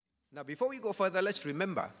Now, before we go further, let's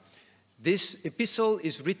remember, this epistle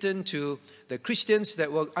is written to the Christians that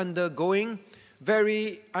were undergoing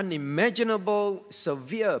very unimaginable,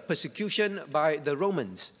 severe persecution by the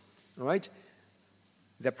Romans. All right?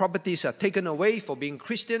 Their properties are taken away for being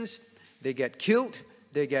Christians. They get killed.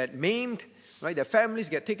 They get maimed. Right? Their families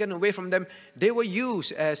get taken away from them. They were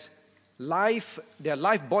used as their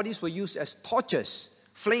life bodies were used as torches,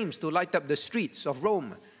 flames to light up the streets of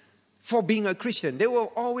Rome for being a Christian. They were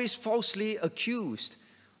always falsely accused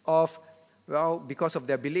of, because of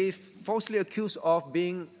their belief, falsely accused of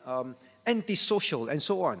being antisocial and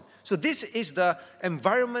so on. So this is the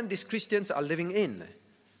environment these Christians are living in.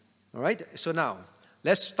 All right? So now,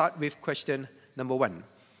 let's start with question number 1.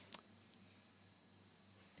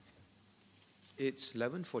 It's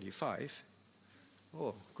 11:45.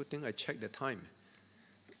 Oh, good thing I checked the time.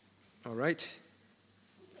 All right.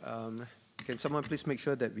 Can someone please make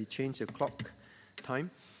sure that we change the clock time?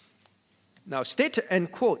 Now, state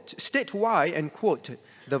why and quote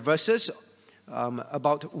the verses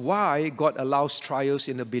about why God allows trials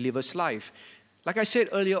in a believer's life. Like I said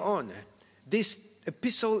earlier on, this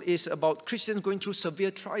epistle is about Christians going through severe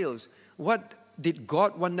trials. What did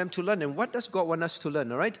God want them to learn, and what does God want us to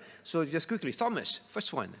learn? All right. So just quickly, Thomas,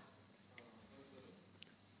 first one.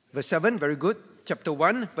 Verse 7, very good. Chapter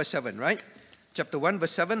 1, verse 7, right? Chapter 1,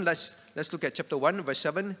 verse 7. Let's look at chapter 1, verse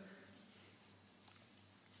 7.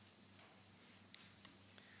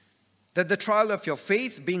 That the trial of your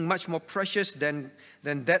faith, being much more precious than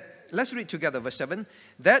that. Let's read together, verse 7.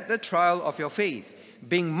 That the trial of your faith,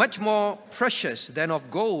 being much more precious than of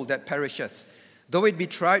gold that perisheth, though it be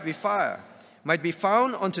tried with fire, might be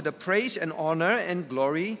found unto the praise and honor and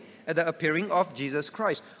glory at the appearing of Jesus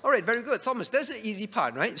Christ. All right, very good. Thomas, that's the easy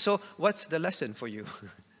part, right? So what's the lesson for you?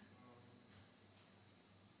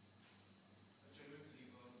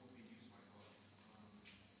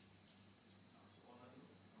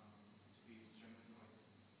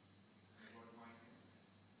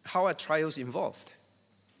 How are trials involved?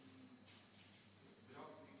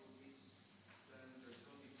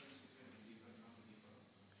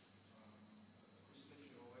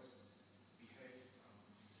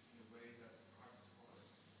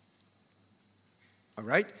 All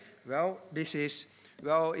right. Well,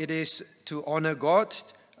 it is to honor God,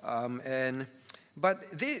 but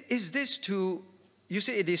is this to? You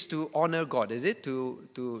say it is to honor God, is it?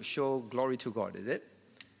 To show glory to God, is it?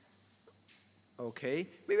 Okay.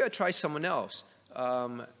 Maybe I'll try someone else.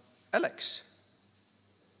 Alex.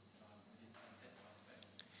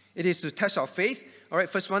 It is to test our faith. All right.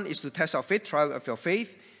 First one is to test our faith, trial of your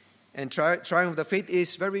faith, and trial of the faith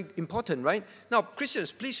is very important, right? Now,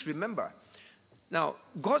 Christians, please remember. Now,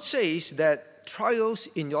 God says that trials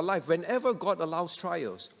in your life, whenever God allows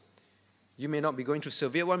trials, you may not be going through a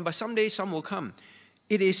severe one, but someday some will come.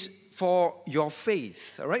 It is for your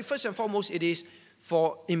faith, all right? First and foremost, it is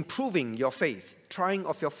for improving your faith, trying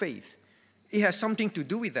of your faith. It has something to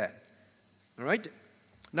do with that, all right?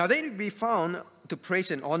 Now, they will be found to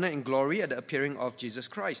praise and honor and glory at the appearing of Jesus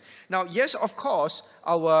Christ. Now, yes, of course,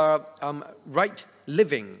 our right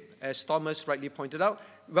living, as Thomas rightly pointed out,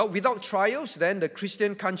 well, without trials, then the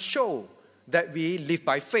Christian can't show that we live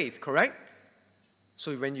by faith, correct?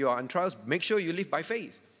 So when you are on trials, make sure you live by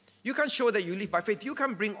faith. You can't show that you live by faith. You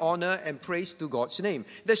can't bring honor and praise to God's name.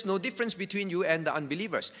 There's no difference between you and the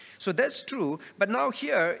unbelievers. So that's true. But now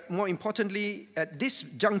here, more importantly, at this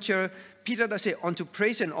juncture, Peter does say, unto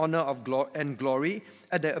praise and honor of and glory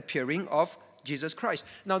at the appearing of Jesus Christ.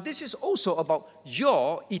 Now this is also about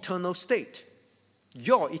your eternal state.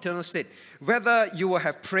 Your eternal state. Whether you will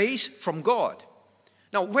have praise from God.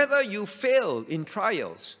 Now, whether you fail in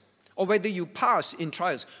trials or whether you pass in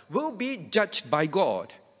trials will be judged by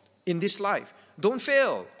God in this life. Don't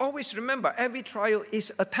fail. Always remember, every trial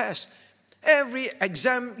is a test. Every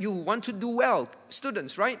exam you want to do well.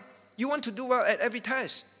 Students, right? You want to do well at every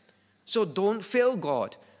test. So don't fail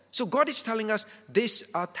God. So God is telling us these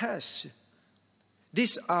are tests.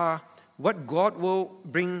 These are what God will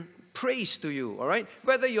bring praise to you, all right?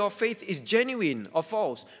 Whether your faith is genuine or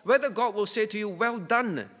false. Whether God will say to you, well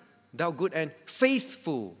done, thou good and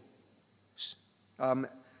faithful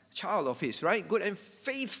child of his, right? Good and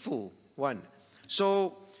faithful one.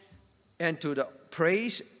 So, and to the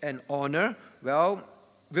praise and honor, well,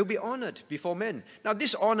 will be honored before men. Now,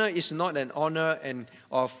 this honor is not an honor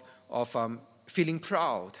of feeling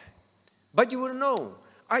proud. But you will know,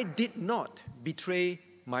 I did not betray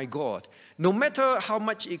my God. No matter how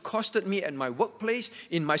much it costed me at my workplace,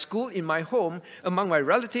 in my school, in my home, among my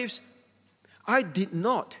relatives, I did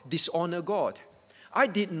not dishonor God. I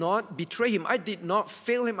did not betray him. I did not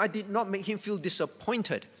fail him. I did not make him feel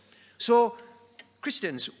disappointed. So,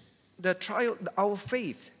 Christians, the trying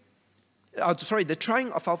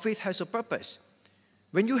of our faith has a purpose.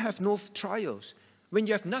 When you have no trials, when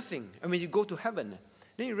you have nothing, and when you go to heaven,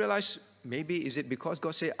 then you realize, maybe is it because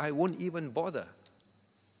God said, I won't even bother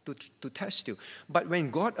to test you. But when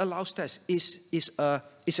God allows tests, it's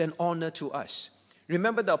an honor to us.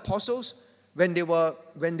 Remember the apostles, when they were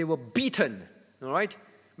beaten, all right?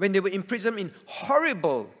 When they were imprisoned in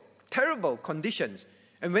horrible, terrible conditions.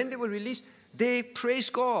 And when they were released, they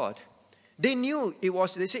praised God. They knew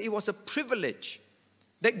they said it was a privilege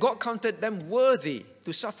that God counted them worthy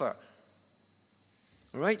to suffer.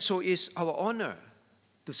 All right? So it's our honor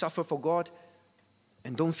to suffer for God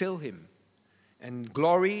and don't fail Him. And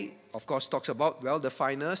glory, of course, talks about, the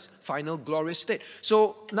final glorious state.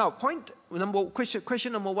 So now,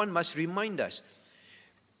 question number one must remind us.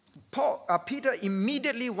 Peter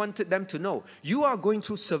immediately wanted them to know, you are going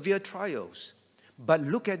through severe trials, but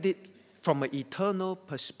look at it from an eternal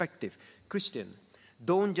perspective. Christian,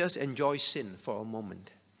 don't just enjoy sin for a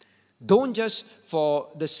moment. Don't just, for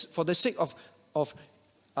the sake of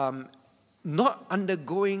not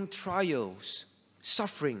undergoing trials,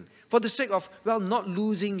 suffering, for the sake of, not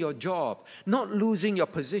losing your job, not losing your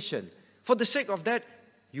position. For the sake of that,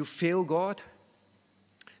 you fail God.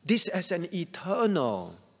 This has an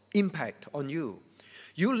eternal impact on you.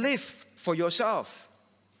 You live for yourself.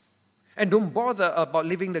 And don't bother about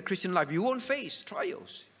living the Christian life. You won't face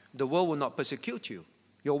trials. The world will not persecute you.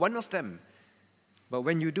 You're one of them. But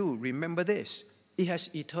when you do, remember this. It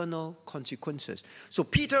has eternal consequences. So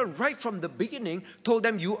Peter, right from the beginning, told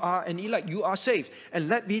them, you are an elect, you are saved. And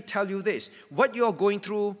let me tell you this, what you are going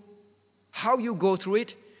through, how you go through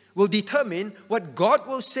it, will determine what God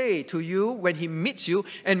will say to you when He meets you,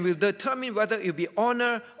 and will determine whether it will be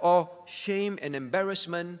honor or shame and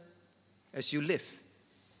embarrassment as you live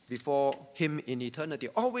before Him in eternity.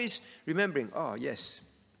 Always remembering, yes,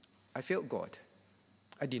 I failed God.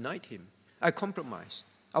 I denied Him. I compromised.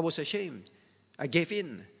 I was ashamed. I gave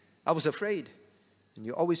in. I was afraid. And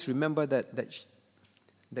you always remember that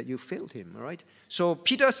you failed Him, all right? So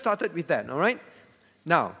Peter started with that, all right?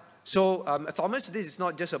 Now, Thomas, this is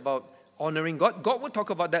not just about honoring God. God will talk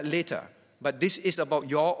about that later. But this is about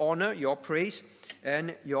your honor, your praise,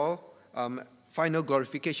 and your final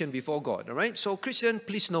glorification before God, all right? So Christian,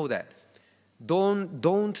 please know that.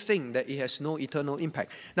 Don't think that it has no eternal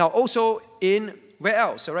impact. Now, also where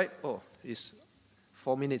else, all right? Oh, it's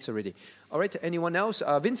 4 minutes already. All right, anyone else?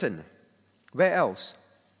 Vincent, where else?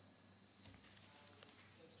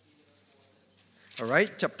 All right,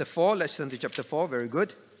 chapter 4. Let's turn to chapter 4. Very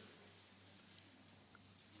good.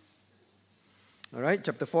 All right,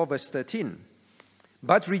 chapter 4, verse 13.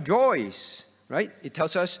 But rejoice, right? It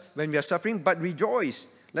tells us when we are suffering, but rejoice.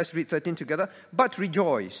 Let's read 13 together. But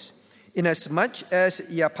rejoice, inasmuch as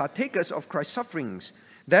ye are partakers of Christ's sufferings,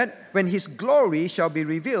 that when His glory shall be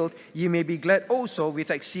revealed, ye may be glad also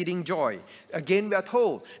with exceeding joy. Again, we are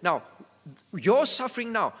told. Now, your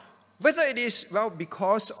suffering now, whether it is,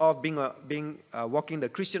 because of walking the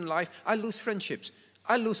Christian life, I lose friendships.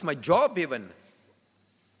 I lose my job even.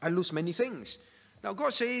 I lose many things. Now,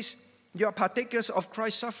 God says, you are partakers of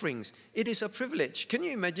Christ's sufferings. It is a privilege. Can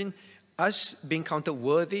you imagine us being counted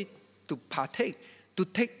worthy to partake, to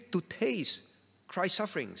taste Christ's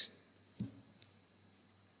sufferings?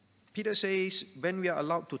 Peter says, when we are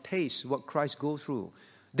allowed to taste what Christ goes through,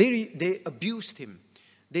 they abused Him.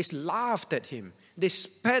 They laughed at Him. They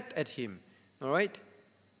spat at Him. All right?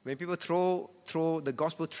 When people throw the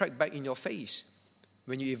gospel tract back in your face,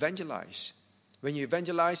 when you evangelize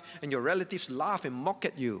and your relatives laugh and mock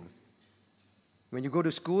at you, when you go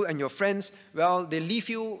to school and your friends, they leave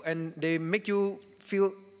you and they make you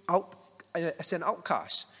feel out as an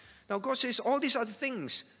outcast. Now God says all these are the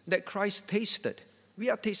things that Christ tasted. We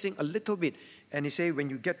are tasting a little bit. And He says, when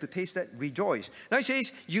you get to taste that, rejoice. Now He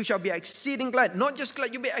says, you shall be exceeding glad. Not just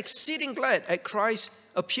glad, you'll be exceeding glad at Christ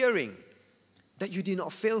appearing. That you did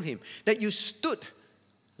not fail Him. That you stood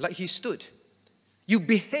like He stood. You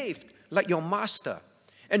behaved like your Master.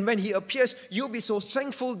 And when He appears, you'll be so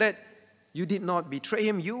thankful that you did not betray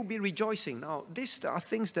Him. You'll be rejoicing. Now, these are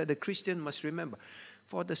things that the Christian must remember.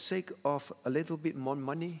 For the sake of a little bit more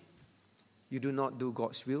money, you do not do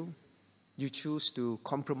God's will. You choose to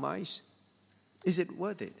compromise. Is it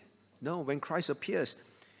worth it? No, when Christ appears,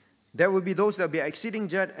 there will be those that will be exceeding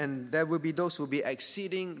glad, and there will be those who will be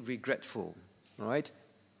exceeding regretful. All right?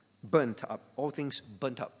 Burnt up. All things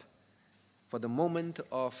burnt up. For the moment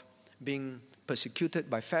of being persecuted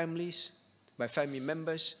by families, by family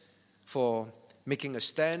members, for making a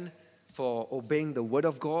stand, for obeying the word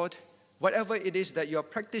of God, whatever it is that you're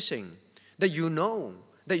practicing, that you know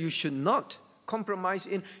that you should not compromise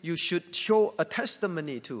in, you should show a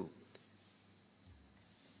testimony to.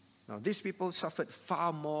 Now, these people suffered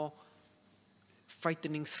far more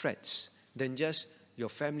frightening threats than just your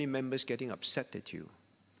family members getting upset at you,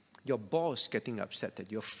 your boss getting upset at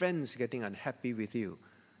you, your friends getting unhappy with you.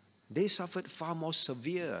 They suffered far more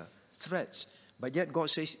severe threats. But yet God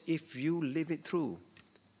says, if you live it through,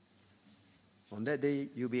 on that day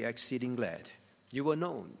you'll be exceeding glad. You will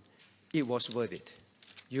know it was worth it.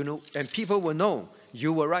 You know, and people will know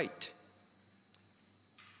you were right.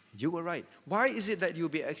 You were right. Why is it that you'll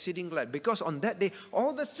be exceeding glad? Because on that day,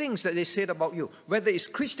 all the things that they said about you, whether it's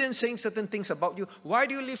Christians saying certain things about you, why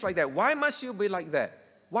do you live like that? Why must you be like that?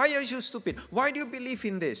 Why are you stupid? Why do you believe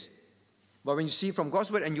in this? But when you see from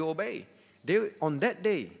God's word and you obey, on that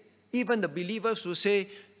day, even the believers will say,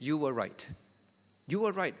 you were right. You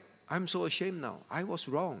were right. I'm so ashamed now. I was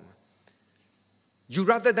wrong. You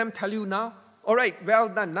rather them tell you now, all right, well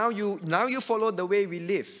done. Now you follow the way we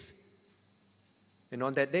live. And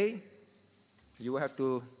on that day, you will have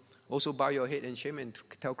to also bow your head in shame and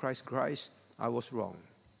tell Christ, I was wrong.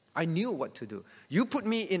 I knew what to do. You put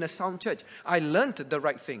me in a sound church. I learned the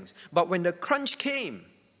right things. But when the crunch came,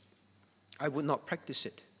 I would not practice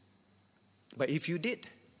it. But if you did,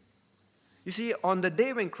 you see, on the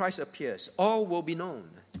day when Christ appears, all will be known.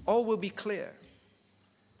 All will be clear.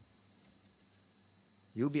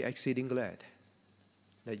 You'll be exceeding glad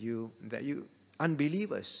that you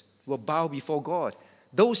unbelievers will bow before God.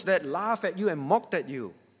 Those that laugh at you and mocked at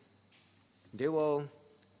you, they will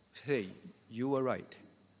say, you were right,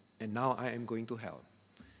 and now I am going to hell.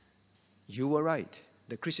 You were right.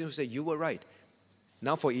 The Christians will say, you were right.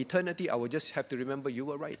 Now for eternity, I will just have to remember you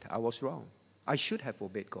were right. I was wrong. I should have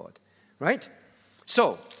obeyed God. Right?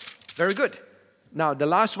 So, very good. Now the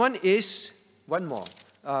last one is one more.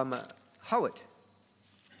 Howard.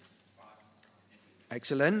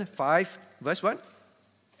 Excellent. 5, verse 1.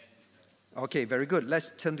 Okay, very good.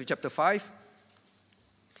 Let's turn to chapter 5.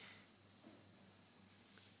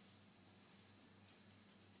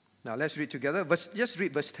 Now let's read together. Just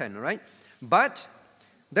read verse 10, all right? But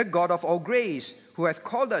the God of all grace, who hath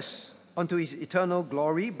called us unto his eternal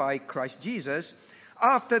glory by Christ Jesus,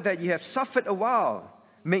 after that ye have suffered a while,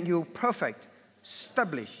 make you perfect,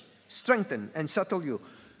 establish, strengthen, and settle you.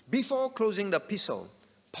 Before closing the epistle,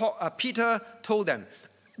 Peter told them,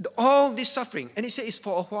 all this suffering, and he said it's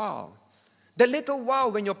for a while. The little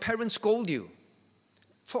while when your parents scold you,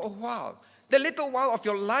 for a while. The little while of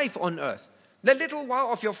your life on earth. The little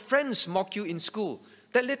while of your friends mock you in school.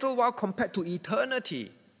 The little while compared to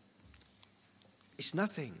eternity is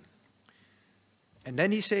nothing. And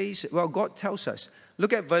then he says, well, God tells us,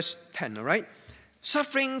 look at verse 10, all right?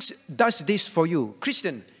 Sufferings does this for you.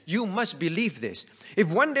 Christian, you must believe this.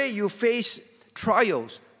 If one day you face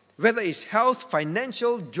trials, whether it's health,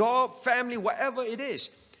 financial, job, family, whatever it is,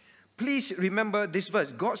 please remember this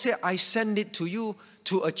verse. God said, I send it to you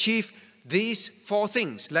to achieve these 4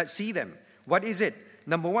 things. Let's see them. What is it?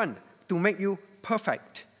 Number 1, to make you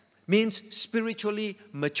perfect. Means spiritually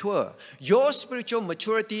mature. Your spiritual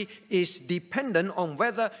maturity is dependent on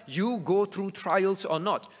whether you go through trials or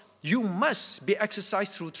not. You must be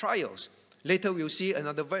exercised through trials. Later we'll see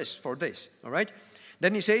another verse for this. All right?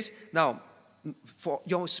 Then he says, now, for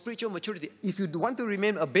your spiritual maturity, if you want to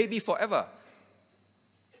remain a baby forever,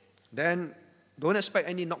 then don't expect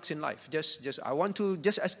any knocks in life. I want to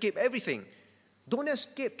just escape everything. Don't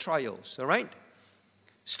escape trials, all right?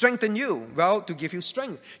 Strengthen you, well, to give you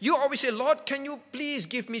strength. You always say, Lord, can you please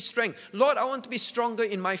give me strength? Lord, I want to be stronger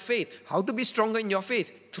in my faith. How to be stronger in your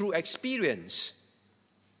faith? Through experience.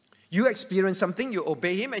 You experience something, you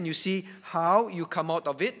obey him, and you see how you come out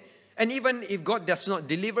of it. And even if God does not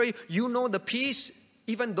deliver you, you know the peace,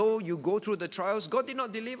 even though you go through the trials, God did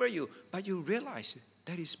not deliver you, but you realize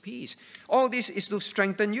that is peace. All this is to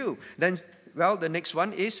strengthen you. Then, well, the next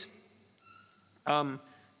one is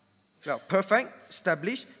perfect,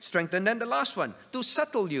 establish, strengthen. Then the last one, to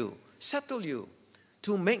settle you,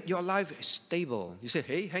 to make your life stable. You say,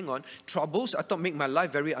 hey, hang on, troubles, I thought make my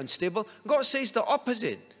life very unstable. God says the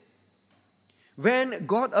opposite. When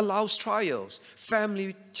God allows trials,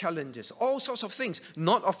 family challenges, all sorts of things,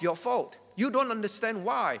 not of your fault. You don't understand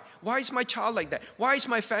why. Why is my child like that? Why is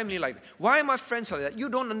my family like that? Why are my friends like that? You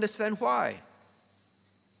don't understand why.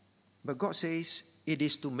 But God says it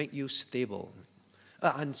is to make you stable.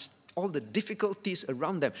 And all the difficulties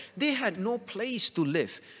around them. They had no place to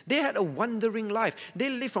live. They had a wandering life. They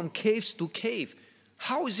lived from caves to cave.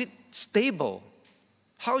 How is it stable?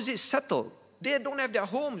 How is it settled? They don't have their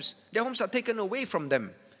homes. Their homes are taken away from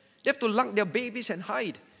them. They have to lock their babies and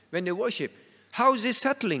hide when they worship. How is it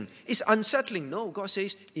settling? It's unsettling. No, God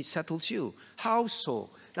says it settles you. How so?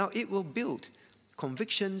 Now it will build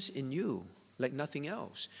convictions in you. like nothing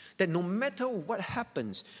else. That no matter what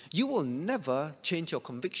happens, you will never change your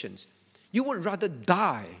convictions. You would rather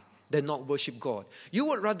die than not worship God. You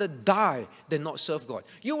would rather die than not serve God.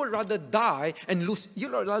 You would rather die and lose, you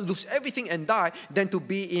would rather lose everything and die than to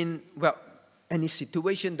be in, any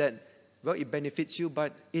situation that, it benefits you,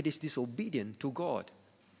 but it is disobedient to God.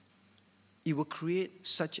 It will create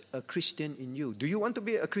such a Christian in you. Do you want to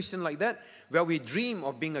be a Christian like that? Well, we dream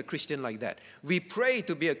of being a Christian like that. We pray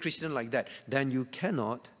to be a Christian like that. Then you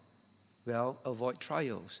cannot, avoid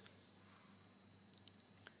trials.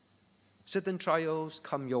 Certain trials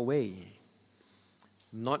come your way,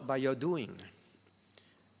 not by your doing.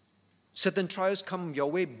 Certain trials come your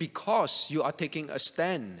way because you are taking a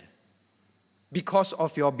stand, because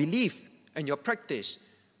of your belief and your practice.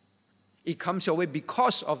 It comes your way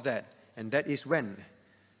because of that. And that is when.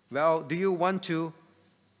 Do you want to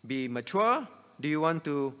be mature? Do you want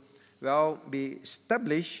to, be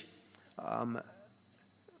established?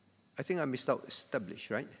 I think I missed out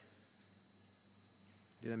established, right?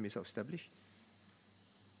 Did I miss out establish?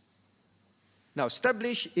 Now,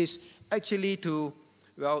 establish is actually to,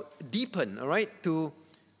 deepen, all right? To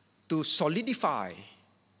solidify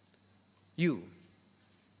you.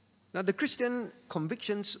 Now, the Christian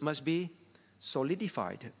convictions must be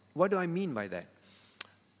solidified. What do I mean by that?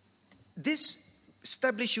 This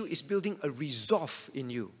establish you is building a resolve in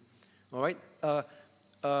you, all right? A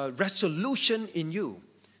resolution in you.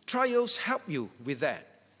 Trials help you with that.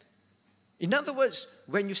 In other words,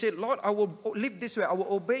 when you say, Lord, I will live this way, I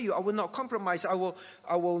will obey you, I will not compromise, I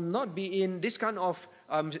will not be in this kind of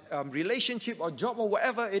relationship or job or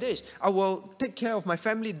whatever it is. I will take care of my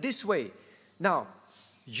family this way. Now,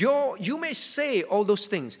 you may say all those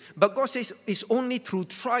things, but God says it's only through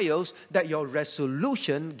trials that your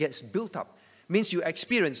resolution gets built up. Means you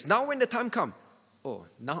experience, now when the time comes,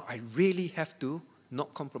 now I really have to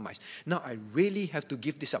not compromise. Now I really have to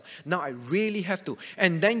give this up. Now I really have to.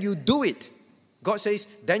 And then you do it. God says,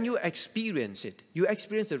 then you experience it. You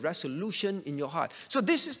experience a resolution in your heart. So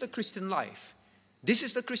this is the Christian life. This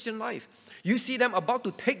is the Christian life. You see them about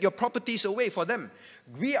to take your properties away for them.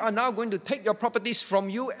 We are now going to take your properties from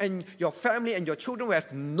you, and your family and your children will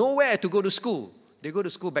have nowhere to go to school. They go to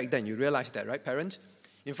school back then. You realize that, right, parents?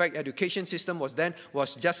 In fact, education system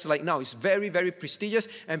was just like now. It's very, very prestigious,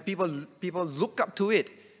 and people look up to it.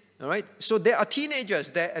 All right? So there are teenagers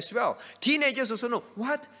there as well. Teenagers also know,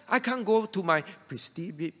 what? I can't go to my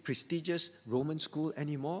prestigious Roman school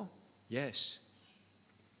anymore? Yes.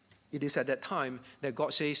 It is at that time that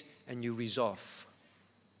God says, and you resolve.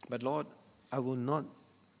 But Lord, I will not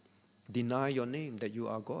deny your name that you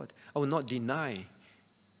are God. I will not deny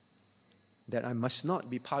that I must not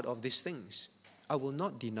be part of these things. I will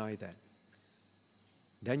not deny that.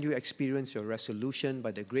 Then you experience your resolution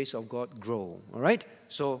by the grace of God grow. All right?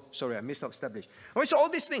 So, sorry, I missed out establish. All right, so all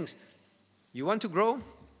these things. You want to grow?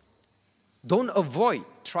 Don't avoid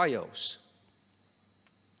trials.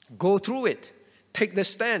 Go through it. Take the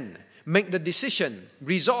stand. Make the decision.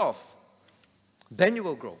 Resolve. Then you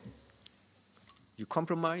will grow. You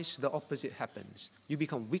compromise, the opposite happens. You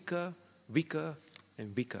become weaker, weaker,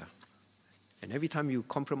 and weaker. And every time you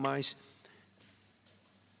compromise,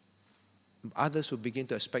 others will begin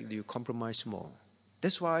to expect that you compromise more.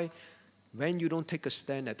 That's why when you don't take a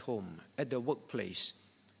stand at home, at the workplace,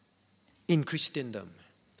 in Christendom,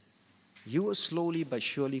 you will slowly but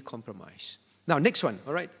surely compromise. Now, next one,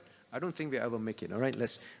 all right? I don't think we ever make it, all right?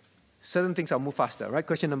 Certain things I'll move faster, all right?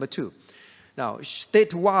 Question number 2. Now,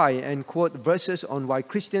 state why and quote verses on why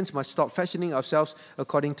Christians must stop fashioning ourselves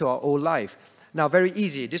according to our old life. Now, very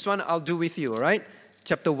easy. This one I'll do with you, all right?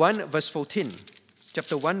 Chapter 1, verse 14.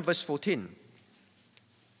 Chapter 1, verse 14.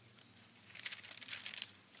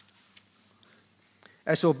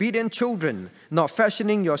 As obedient children, not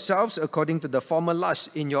fashioning yourselves according to the former lusts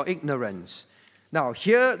in your ignorance. Now,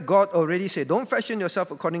 here God already said, don't fashion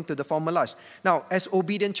yourself according to the former lusts. Now, as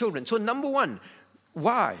obedient children. So, number 1,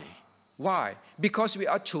 why? Why? Because we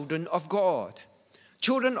are children of God.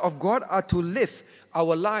 Children of God are to live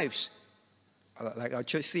our lives, like our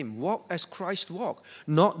church theme, walk as Christ walked,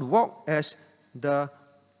 not walk as the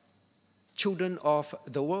children of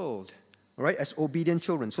the world, all right, as obedient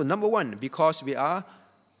children. So number 1, because we are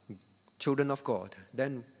children of God,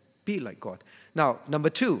 then be like God. Now, number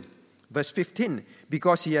 2, verse 15,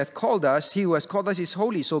 because he hath called us, he who has called us is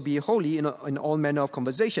holy, so be holy in all manner of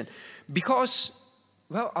conversation. Because,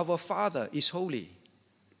 our Father is holy,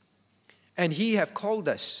 and he hath called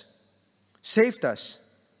us, saved us,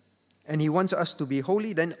 and he wants us to be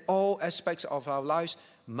holy, then all aspects of our lives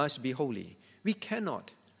must be holy. We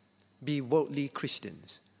cannot be worldly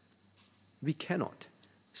Christians. We cannot,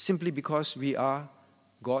 simply because we are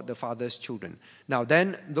God the Father's children. Now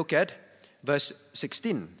then, look at verse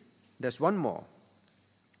 16. There's one more.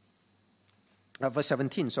 Verse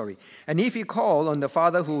 17, sorry. And if ye call on the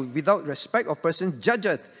Father who without respect of persons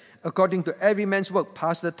judgeth according to every man's work,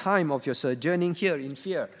 pass the time of your sojourning here in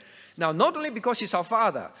fear. Now, not only because He's our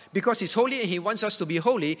Father, because He's holy and He wants us to be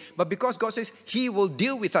holy, but because God says He will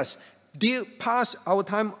deal with us, pass our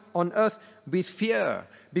time on earth with fear,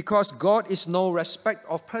 because God is no respect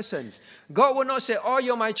of persons. God will not say, oh,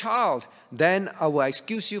 you're my child, then I will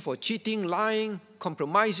excuse you for cheating, lying,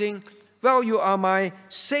 compromising. Well, you are my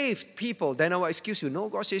saved people, then I will excuse you. No,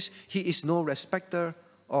 God says He is no respecter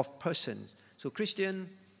of persons. So, Christian,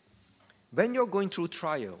 when you're going through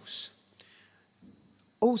trials,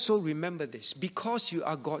 also remember this, because you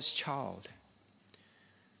are God's child,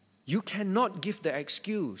 you cannot give the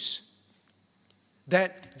excuse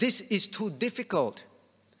that this is too difficult.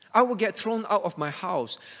 I will get thrown out of my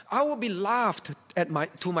house. I will be laughed at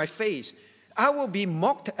to my face. I will be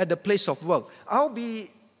mocked at the place of work. I'll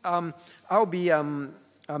be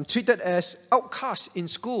treated as outcast in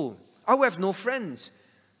school. I will have no friends.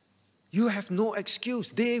 You have no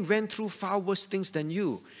excuse. They went through far worse things than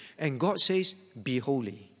you. And God says, be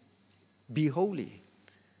holy. Be holy.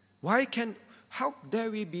 How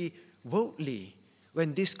dare we be worldly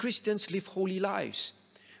when these Christians live holy lives?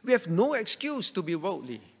 We have no excuse to be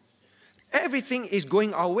worldly. Everything is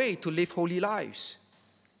going our way to live holy lives.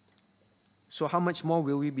 So how much more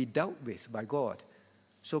will we be dealt with by God?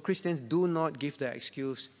 So Christians, do not give the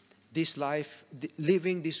excuse, this life,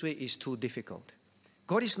 living this way is too difficult.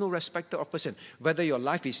 God is no respecter of person, whether your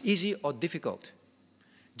life is easy or difficult.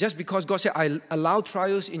 Just because God said, I allow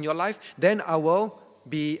trials in your life, then I will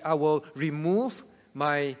remove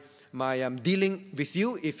my dealing with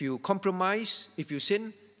you if you compromise, if you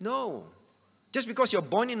sin. No. Just because you're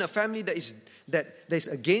born in a family that is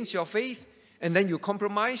against your faith, and then you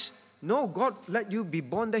compromise, no, God let you be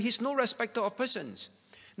born there. He's no respecter of persons.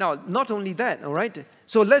 Now, not only that, all right?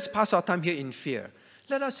 So let's pass our time here in fear.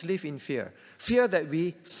 Let us live in fear. Fear that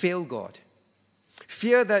we fail God.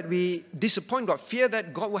 Fear that we disappoint God. Fear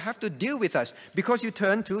that God will have to deal with us. Because you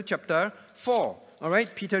turn to chapter 4. All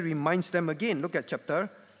right? Peter reminds them again. Look at chapter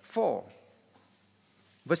 4.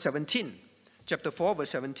 Verse 17. Chapter 4, verse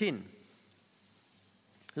 17.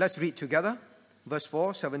 Let's read together. Verse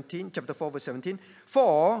 4, 17. Chapter 4, verse 17.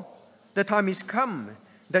 For the time is come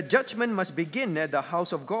that judgment must begin at the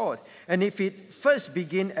house of God. And if it first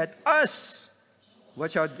begin at us,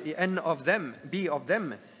 what shall the end of them be of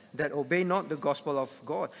them that obey not the gospel of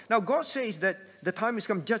God? Now God says that the time is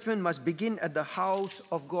come, judgment must begin at the house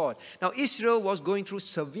of God. Now Israel was going through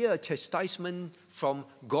severe chastisement from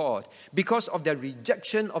God because of their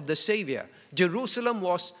rejection of the Savior. Jerusalem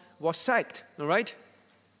was sacked, all right?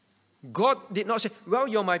 God did not say, well,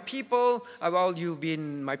 you're my people, well, you've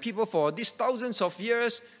been my people for these thousands of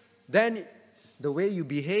years, then the way you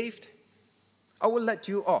behaved, I will let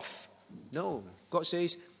you off. No, God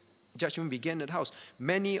says, judgment began at the house.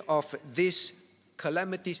 Many of these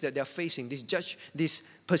calamities that they're facing, this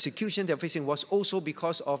persecution they're facing was also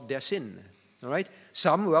because of their sin. All right?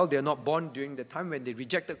 Some, well, they're not born during the time when they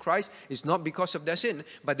rejected Christ. It's not because of their sin,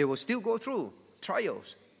 but they will still go through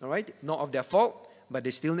trials. All right? Not of their fault, but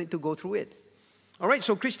they still need to go through it. All right,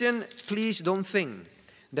 so Christian, please don't think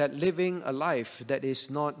that living a life that is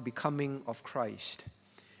not becoming of Christ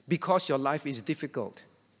because your life is difficult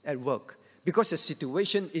at work, because the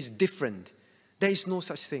situation is different. There is no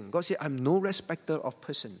such thing. God said, I'm no respecter of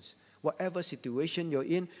persons. Whatever situation you're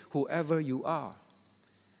in, whoever you are.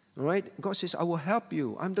 All right? God says, I will help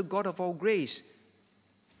you. I'm the God of all grace.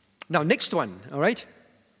 Now, next one, all right?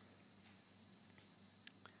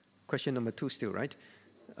 Question number 2 still, right?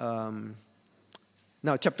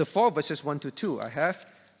 Now, chapter 4, verses 1 to 2. I have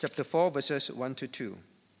chapter 4, verses 1 to 2.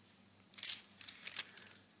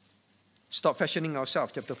 Stop fashioning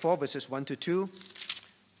ourselves. Chapter 4, verses 1 to 2.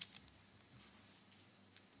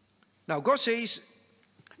 Now, God says,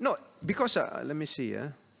 no, because, let me see.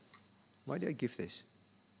 Why did I give this?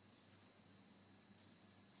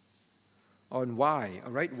 On why,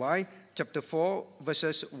 all right? Why? Chapter 4,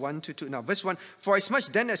 verses 1 to 2. Now, verse 1, for as much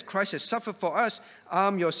then as Christ has suffered for us,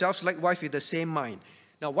 arm yourselves likewise with the same mind.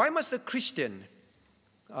 Now, why must the Christian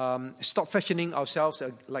stop fashioning ourselves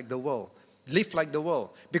like the world, live like the world?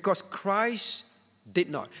 Because Christ did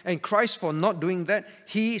not. And Christ, for not doing that,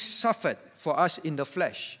 He suffered for us in the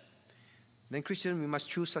flesh. Then, Christian, we must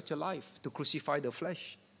choose such a life, to crucify the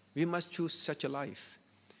flesh. We must choose such a life.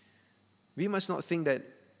 We must not think that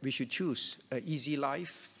we should choose an easy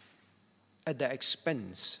life at the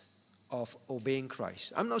expense of obeying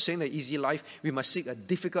Christ. I'm not saying that easy life, we must seek a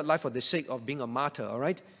difficult life for the sake of being a martyr, all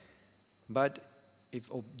right? But if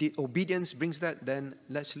the obedience brings that, then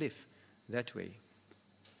let's live that way.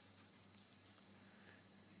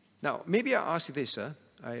 Now, maybe I ask this,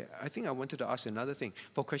 I think I wanted to ask another thing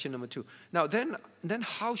for question number 2. Now, then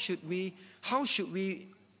how should we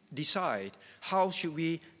decide? How should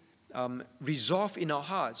we resolve in our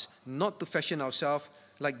hearts not to fashion ourselves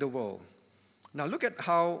like the world? Now, look at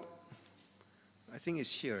how, I think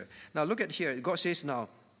it's here. Now, look at here. God says, now,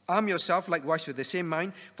 arm yourself likewise with the same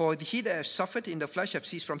mind, for he that has suffered in the flesh have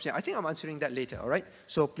ceased from sin. I think I'm answering that later, all right?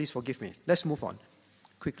 So please forgive me. Let's move on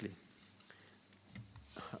quickly.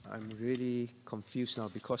 I'm really confused now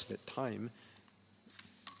because the time,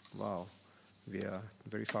 wow, we are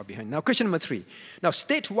very far behind. Now, question number 3. Now,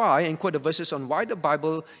 state why and quote the verses on why the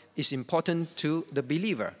Bible is important to the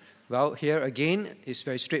believer. Well, here again, it's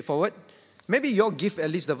very straightforward. Maybe you'll give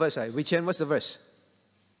at least the verse. Which end? What's the verse?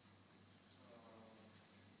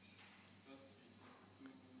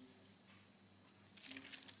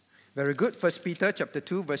 Very good. 1 Peter chapter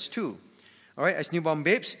 2, verse 2. All right, as newborn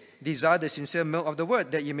babes, desire the sincere milk of the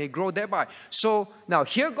word, that you may grow thereby. So, now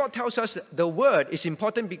here God tells us the word is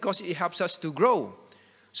important because it helps us to grow.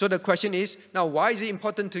 So the question is, now why is it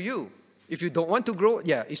important to you? If you don't want to grow,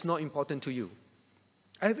 yeah, it's not important to you.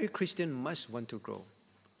 Every Christian must want to grow.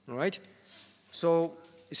 All right? So,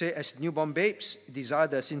 it says, as newborn babes, desire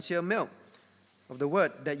the sincere milk of the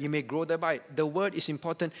word, that you may grow thereby. The word is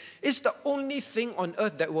important. It's the only thing on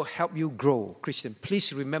earth that will help you grow, Christian.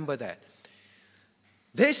 Please remember that.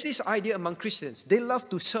 There's this idea among Christians. They love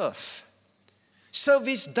to serve.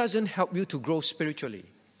 Service doesn't help you to grow spiritually.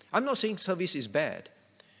 I'm not saying service is bad.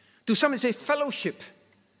 To some, they say fellowship.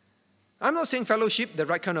 I'm not saying fellowship, the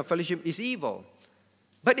right kind of fellowship, is evil.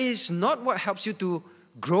 But it is not what helps you to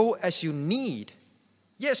grow as you need.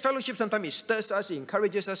 Yes, fellowship sometimes it stirs us, it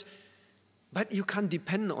encourages us. But you can't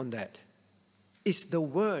depend on that. It's the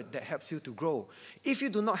word that helps you to grow. If you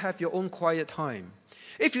do not have your own quiet time,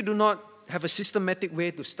 if you do not have a systematic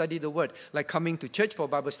way to study the word, like coming to church for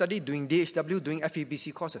Bible study, doing DHW, doing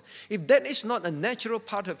FEBC courses. If that is not a natural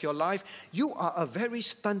part of your life, you are a very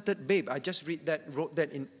stunted babe. I just wrote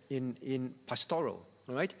that in pastoral,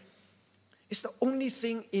 all right? It's the only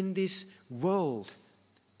thing in this world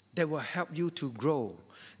that will help you to grow.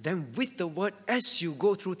 Then with the word, as you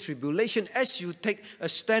go through tribulation, as you take a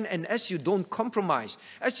stand and as you don't compromise,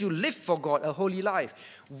 as you live for God a holy life,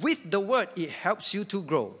 with the word, it helps you to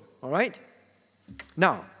grow. All right?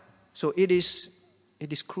 Now, so it is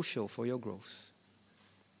crucial for your growth.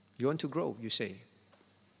 You want to grow, you say.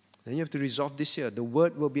 Then you have to resolve this year. The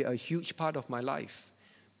word will be a huge part of my life,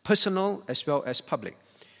 personal as well as public.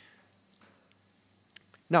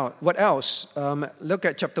 Now, what else? Look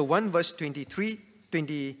at chapter 1, verse 23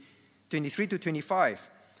 to 25.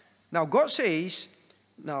 Now, God says,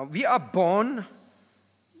 now we are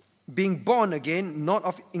being born again, not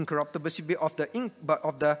of incorruptible seed,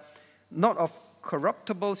 not of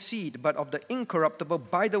corruptible seed, but of the incorruptible,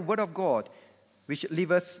 by the word of God, which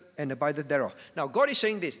liveth and abideth thereof. Now, God is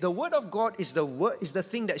saying this: the word of God is the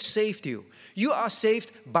thing that saved you. You are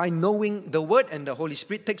saved by knowing the word, and the Holy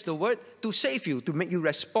Spirit takes the word to save you, to make you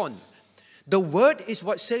respond. The word is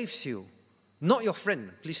what saves you, not your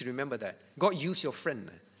friend. Please remember that. God used your friend,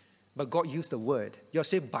 but God used the word. You're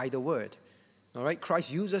saved by the word. All right,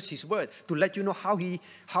 Christ uses his word to let you know how he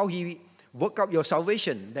worked out your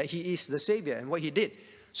salvation, that he is the Savior and what he did.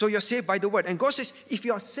 So you're saved by the word. And God says, if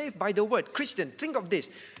you are saved by the word, Christian, think of this.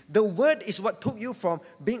 The word is what took you from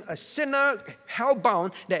being a sinner,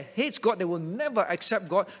 hell-bound, that hates God, that will never accept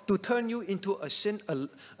God, to turn you into a saved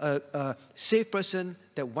person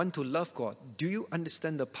that want to love God. Do you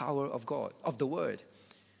understand the power of God, of the word?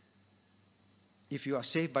 If you are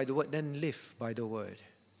saved by the word, then live by the word.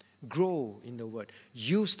 Grow in the word.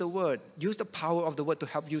 Use the word. Use the power of the word to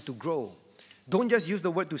help you to grow. Don't just use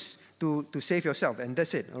the word to save yourself, and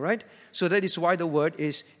that's it, all right? So that is why the word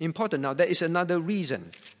is important. Now, there is another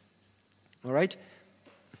reason, all right?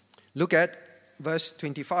 Look at verse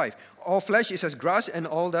 25. All flesh is as grass, and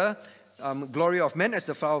all the glory of men as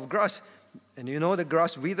the flower of grass. And you know the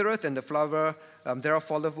grass withereth, and the flower thereof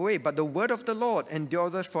falleth away. But the word of the Lord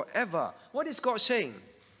endureth forever. What is God saying?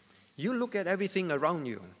 You look at everything around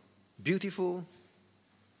you. Beautiful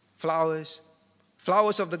flowers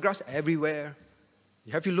of the grass everywhere.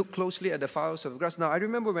 Have you looked closely at the flowers of the grass? Now, I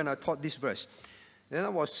remember when I taught this verse. Then I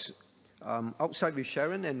was outside with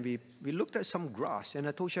Sharon, and we looked at some grass. And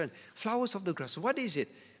I told Sharon, flowers of the grass, what is it?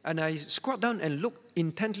 And I squat down and looked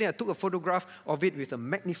intently. I took a photograph of it with a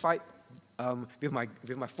magnified, with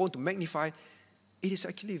my phone to magnify. It is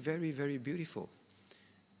actually very, very beautiful.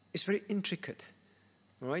 It's very intricate.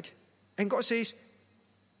 All right? And God says,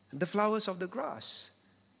 the flowers of the grass.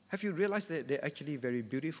 Have you realized that they're actually very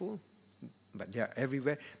beautiful? But they are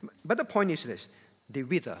everywhere. But the point is this, they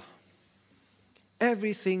wither.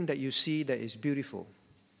 Everything that you see that is beautiful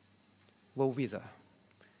will wither.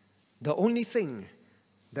 The only thing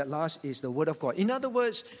that lasts is the Word of God. In other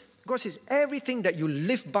words, God says everything that you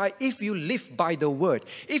live by, if you live by the Word,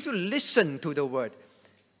 if you listen to the Word,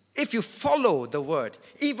 if you follow the Word,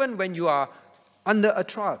 even when you are under a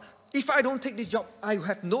trial, if I don't take this job, I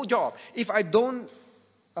have no job. If I don't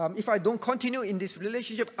continue in this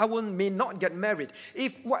relationship, may not get married.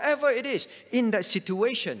 If whatever it is, in that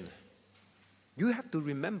situation, you have to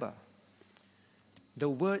remember, the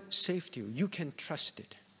Word saved you. You can trust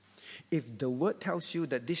it. If the Word tells you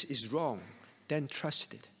that this is wrong, then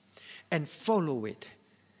trust it and follow it.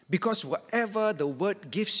 Because whatever the Word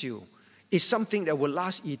gives you is something that will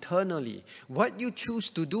last eternally. What you choose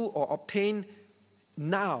to do or obtain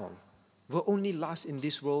now will only last in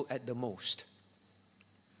this world at the most.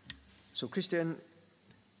 So Christian,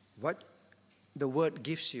 what the Word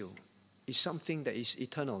gives you is something that is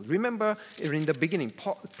eternal. Remember, in the beginning,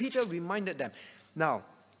 Peter reminded them, now,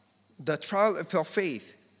 the trial of your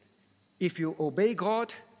faith, if you obey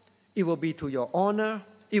God, it will be to your honor,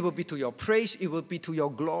 it will be to your praise, it will be to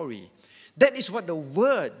your glory. That is what the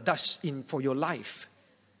Word does for your life.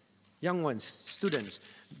 Young ones, students,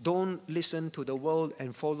 don't listen to the world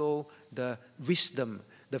and follow the wisdom,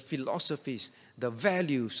 the philosophies, the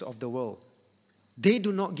values of the world. They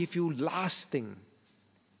do not give you lasting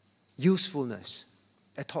usefulness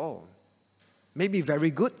at all. Maybe very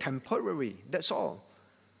good, temporary, that's all.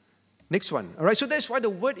 Next one, all right? So that's why the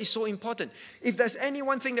Word is so important. If there's any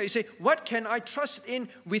one thing that you say, what can I trust in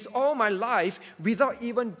with all my life without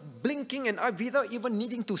even blinking and without even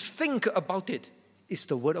needing to think about it, it's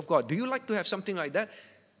the Word of God. Do you like to have something like that?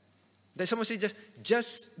 That someone says,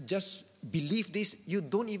 just believe this. You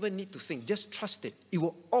don't even need to think. Just trust it. It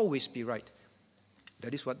will always be right.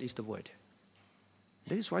 That is what is the Word.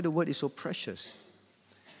 That is why the Word is so precious.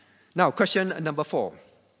 Now, question number 4.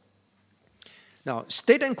 Now,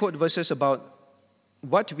 state and quote verses about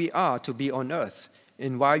what we are to be on earth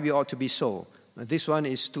and why we ought to be so. This one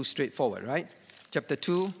is too straightforward, right? Chapter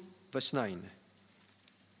 2, verse 9.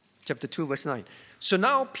 Chapter 2, verse 9. So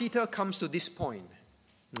now Peter comes to this point.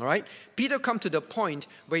 All right? Peter comes to the point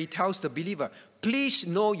where he tells the believer, please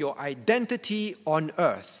know your identity on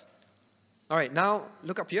earth. All right, now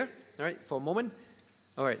look up here, all right, for a moment.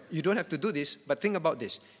 All right, you don't have to do this, but think about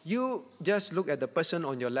this. You just look at the person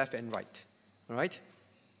on your left and right, all right?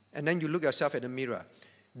 And then you look yourself at the mirror.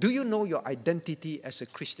 Do you know your identity as a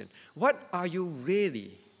Christian? What are you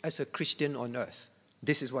really as a Christian on earth?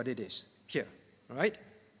 This is what it is, here, all right?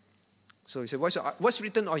 So you say, what's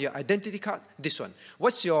written on your identity card? This one.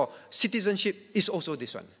 What's your citizenship? Is also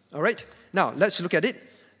this one. All right? Now, let's look at it.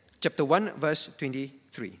 Chapter 1, verse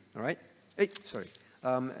 23. All right?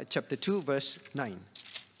 Chapter 2, verse 9.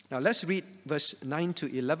 Now, let's read verse 9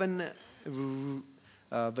 to 11,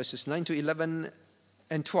 verses 9 to 11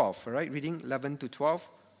 and 12. All right? Reading 11 to 12.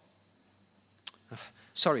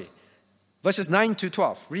 Verses 9 to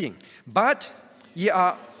 12. Reading. But ye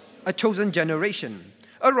are a chosen generation,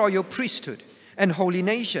 a royal priesthood, and holy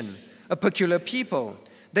nation, a peculiar people,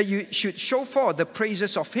 that you should show forth the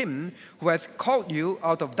praises of him who hath called you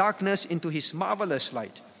out of darkness into his marvelous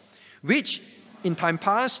light, which in time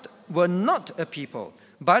past were not a people,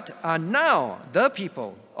 but are now the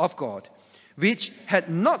people of God, which had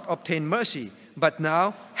not obtained mercy, but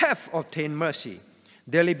now have obtained mercy.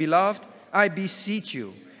 Dearly beloved, I beseech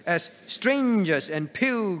you, as strangers and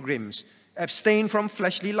pilgrims, abstain from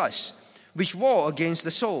fleshly lusts, which war against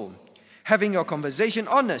the soul, having your conversation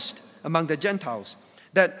honest among the Gentiles,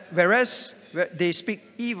 that whereas they speak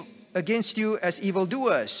against you as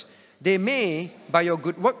evildoers, they may, by your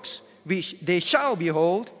good works, which they shall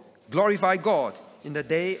behold, glorify God in the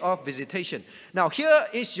day of visitation. Now, here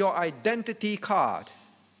is your identity card.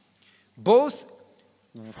 Both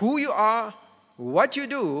who you are, what you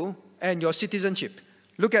do, and your citizenship.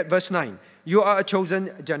 Look at verse 9. You are a chosen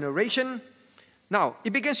generation. Now,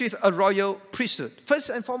 it begins with a royal priesthood. First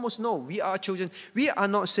and foremost, no, we are chosen. We are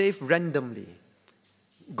not saved randomly.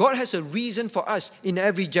 God has a reason for us in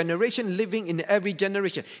every generation, living in every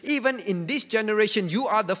generation. Even in this generation, you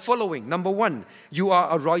are the following. Number 1, you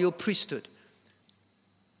are a royal priesthood.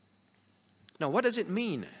 Now, what does it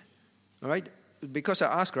mean? All right? Because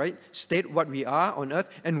I ask, right? State what we are on earth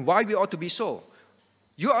and why we ought to be so.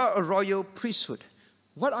 You are a royal priesthood.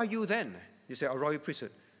 What are you then? You say, a royal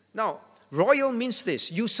priesthood. Now, royal means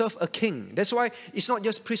this. You serve a king. That's why it's not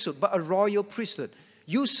just priesthood, but a royal priesthood.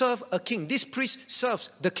 You serve a king. This priest serves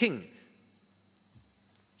the king.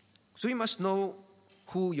 So you must know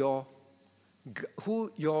who your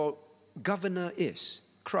who your governor is,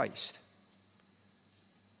 Christ.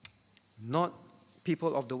 Not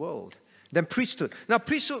people of the world. Then priesthood. Now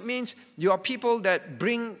priesthood means you are people that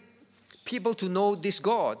bring people to know this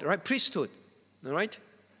God, right? Priesthood, all right?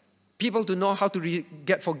 People to know how to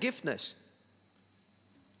get forgiveness.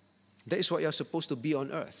 That is what you're supposed to be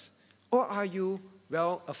on earth. Or are you,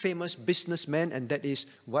 well, a famous businessman and that is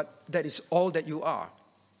all that you are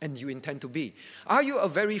and you intend to be? Are you a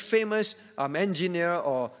very famous engineer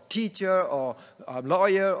or teacher or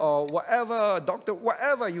lawyer or whatever, doctor,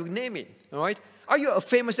 whatever, you name it, all right? Are you a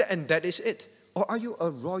famous and that is it? Or are you a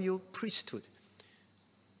royal priesthood?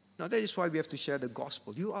 Now that is why we have to share the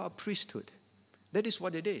gospel. You are a priesthood. That is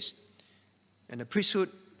what it is. And the priesthood,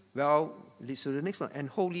 well, leads to the next one. And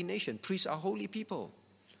holy nation. Priests are holy people.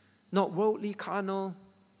 Not worldly, carnal.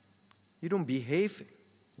 You don't behave,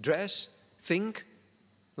 dress, think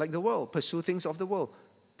like the world. Pursue things of the world.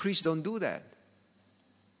 Priests don't do that.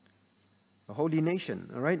 A holy nation,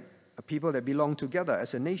 all right? A people that belong together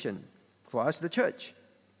as a nation. For us, the church.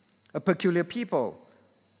 A peculiar people.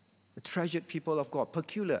 A treasured people of God.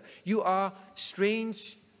 Peculiar. You are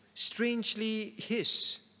strangely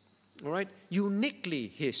His. All right? Uniquely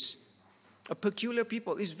His. A peculiar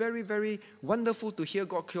people. It's very, very wonderful to hear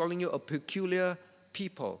God calling you a peculiar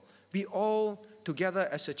people. We all together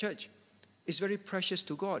as a church. It's very precious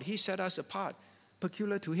to God. He set us apart.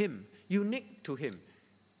 Peculiar to Him. Unique to Him.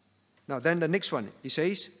 Now then the next one. He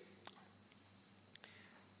says,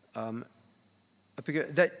 how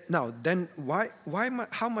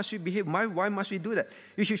must we behave? Why must we do that?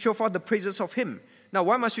 You should show forth the praises of Him. Now,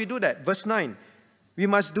 why must we do that? Verse 9. We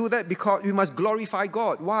must do that because we must glorify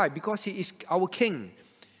God. Why? Because He is our King.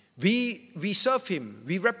 We serve Him.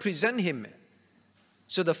 We represent Him.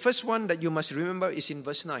 So the first one that you must remember is in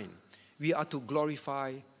verse 9. We are to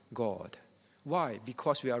glorify God. Why?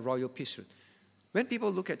 Because we are royal priesthood. When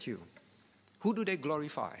people look at you, who do they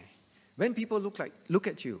glorify? When people look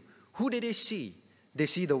at you, who do they see? They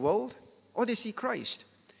see the world or they see Christ?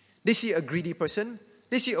 They see a greedy person,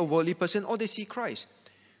 they see a worldly person, or they see Christ.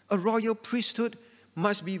 A royal priesthood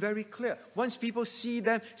must be very clear. Once people see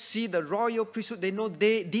the royal priesthood, they know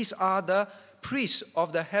these are the priests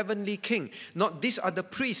of the heavenly King. Not these are the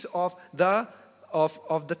priests of the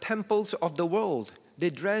temples of the world. They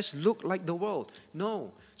look like the world.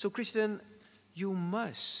 No. So Christian, you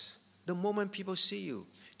must, the moment people see you,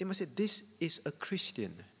 they must say, this is a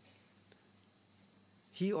Christian.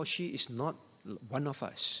 He or she is not one of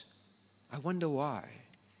us. I wonder why.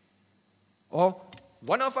 Or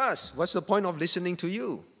one of us. What's the point of listening to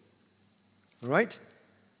you? Right?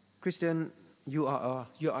 Christian, you are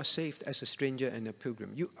saved as a stranger and a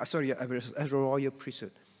pilgrim. As a royal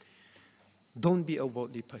priesthood. Don't be a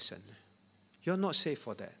worldly person. You're not saved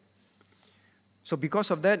for that. So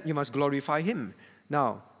because of that, you must glorify Him.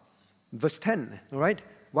 Now, verse 10, all right?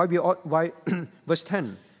 Verse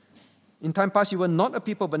 10. In time past, you were not a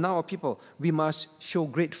people, but now a people. We must show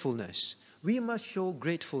gratefulness. We must show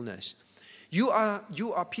gratefulness. You are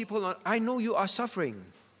people, I know you are suffering.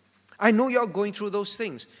 I know you are going through those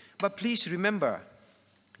things. But please remember,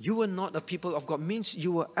 you were not a people of God. Means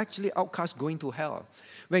you were actually outcast going to hell.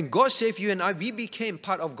 When God saved you and I, we became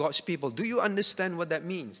part of God's people. Do you understand what that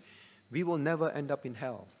means? We will never end up in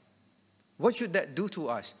hell. What should that do to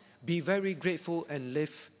us? Be very grateful and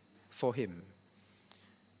live for Him.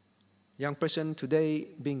 Young person, today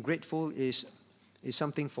being grateful is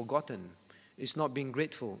something forgotten. It's not being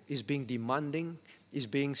grateful. It's being demanding. It's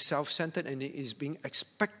being self-centered, and it is being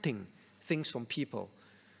expecting things from people.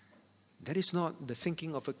 That is not the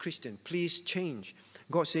thinking of a Christian. Please change.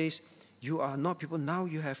 God says, you are not people. Now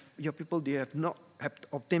you have your people. They have not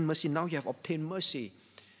obtained mercy. Now you have obtained mercy.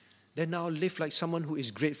 Then now live like someone who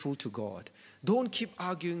is grateful to God. Don't keep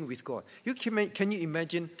arguing with God. Can you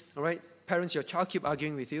imagine? All right, parents, your child keep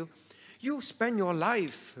arguing with you. You spend your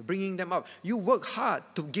life bringing them up. You work hard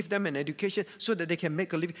to give them an education so that they can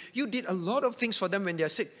make a living. You did a lot of things for them when they are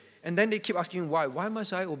sick. And then they keep asking, why? Why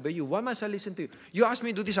must I obey you? Why must I listen to you? You ask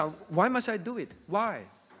me to do this. Why must I do it? Why?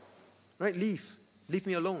 Right? Leave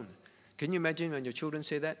me alone. Can you imagine when your children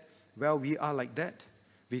say that? Well, we are like that.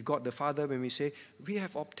 We've got the Father when we say, we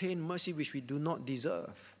have obtained mercy which we do not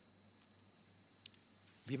deserve.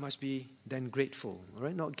 We must be then grateful, all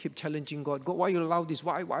right? Not keep challenging God. God, why you allow this?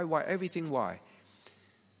 Why? Everything, why?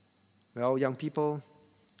 Well, young people,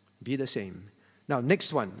 be the same. Now,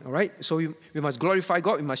 next one, all right? So we must glorify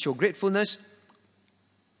God. We must show gratefulness.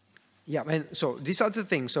 Yeah, and so these are the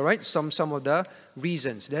things, all right? Some of the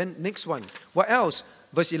reasons. Then next one. What else?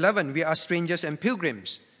 Verse 11, we are strangers and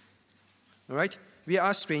pilgrims. All right? We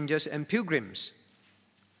are strangers and pilgrims.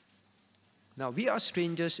 Now, we are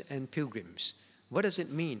strangers and pilgrims. What does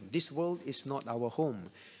it mean? This world is not our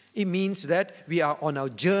home. It means that we are on our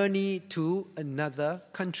journey to another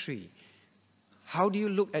country. How do you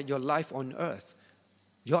look at your life on earth?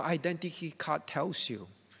 Your identity card tells you,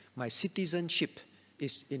 my citizenship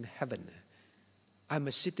is in heaven. I'm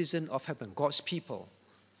a citizen of heaven, God's people.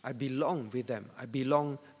 I belong with them. I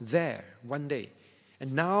belong there one day.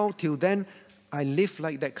 And now, till then, I live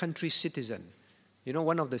like that country's citizen. You know,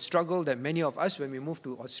 one of the struggles that many of us, when we move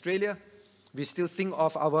to Australia, we still think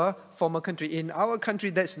of our former country. In our country,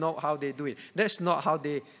 that's not how they do it. That's not how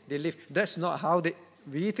they live. That's not how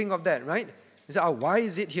we think of that, right? We say, why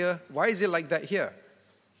is it here? Why is it like that here?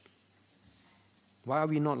 Why are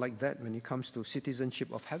we not like that when it comes to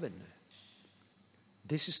citizenship of heaven?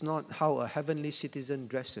 This is not how a heavenly citizen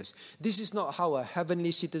dresses. This is not how a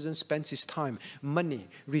heavenly citizen spends his time, money,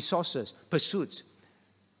 resources, pursuits,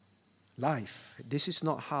 life. This is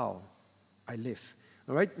not how I live.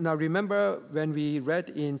 All right, now remember when we read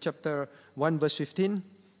in chapter 1, verse 15,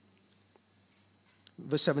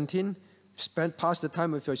 verse 17, pass the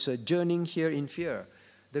time of your sojourning here in fear.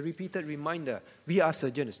 The repeated reminder, we are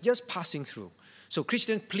sojourners, just passing through. So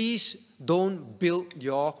Christian, please don't build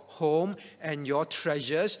your home and your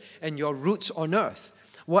treasures and your roots on earth.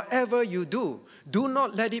 Whatever you do, do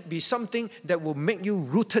not let it be something that will make you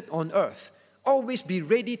rooted on earth. Always be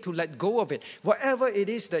ready to let go of it. Whatever it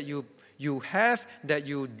is that you have, that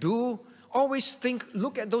you do, always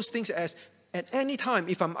look at those things as, at any time,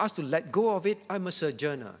 if I'm asked to let go of it, I'm a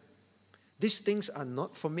sojourner. These things are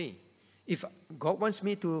not for me. If God wants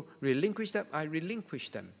me to relinquish them, I relinquish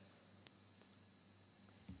them.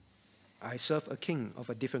 I serve a king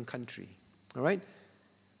of a different country. All right?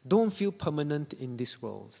 Don't feel permanent in this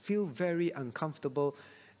world. Feel very uncomfortable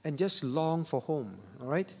and just long for home. All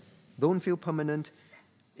right? Don't feel permanent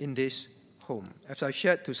in this home. As I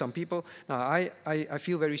shared to some people, now I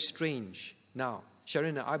feel very strange now.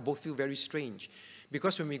 Sharon and I both feel very strange.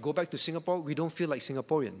 Because when we go back to Singapore, we don't feel like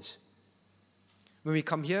Singaporeans. When we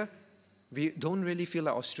come here, we don't really feel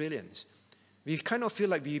like Australians. We kind of feel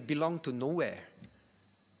like we belong to nowhere.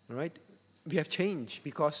 All right? We have changed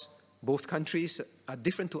because both countries are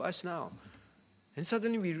different to us now. And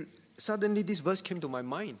suddenly this verse came to my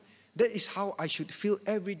mind. That is how I should feel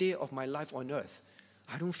every day of my life on earth.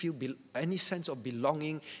 I don't feel any sense of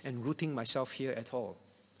belonging and rooting myself here at all.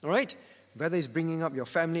 All right? Whether it's bringing up your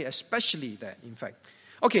family, especially that, in fact.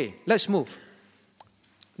 Okay, let's move.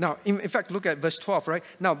 Now, in fact, look at verse 12, right?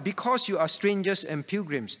 Now, because you are strangers and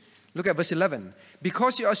pilgrims, look at verse 11.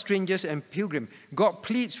 Because you are strangers and pilgrims, God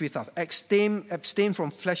pleads with us, abstain from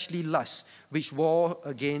fleshly lusts, which war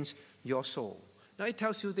against your soul. Now, it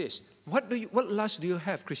tells you this. What lusts do you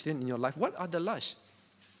have, Christian, in your life? What are the lusts?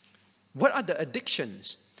 What are the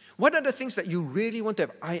addictions? What are the things that you really want to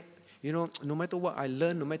have? No matter what I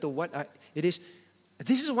learn, no matter what it is,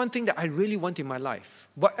 this is one thing that I really want in my life.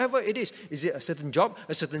 Whatever it is it a certain job,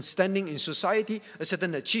 a certain standing in society, a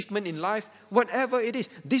certain achievement in life, whatever it is,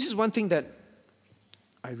 this is one thing that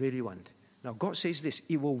I really want. Now, God says this,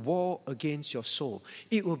 it will war against your soul.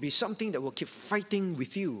 It will be something that will keep fighting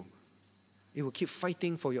with you. It will keep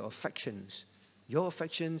fighting for your affections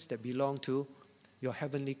that belong to your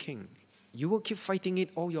heavenly King. You will keep fighting it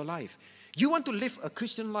all your life. You want to live a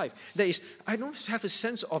Christian life that is, I don't have a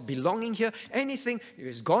sense of belonging here. Anything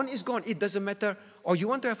is gone, it doesn't matter. Or you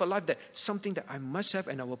want to have a life that something that I must have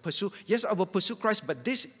and I will pursue. Yes, I will pursue Christ, but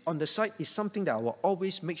this on the side is something that I will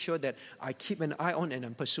always make sure that I keep an eye on and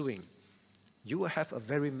I'm pursuing. You will have a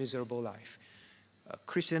very miserable life. A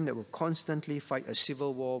Christian that will constantly fight a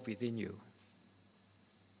civil war within you.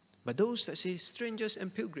 But those that say strangers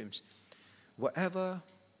and pilgrims, whatever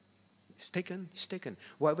is taken, is taken.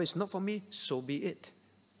 Whatever is not for me, so be it.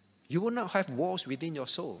 You will not have wars within your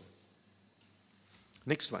soul.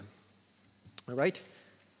 Next one. All right?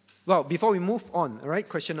 Well, before we move on, all right,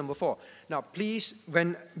 question number 4. Now, please,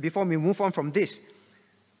 before we move on from this,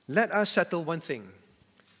 let us settle one thing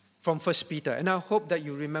from 1 Peter. And I hope that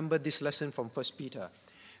you remember this lesson from 1 Peter.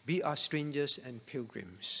 We are strangers and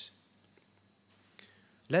pilgrims.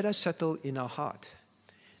 Let us settle in our heart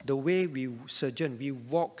the way we sojourn, we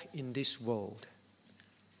walk in this world.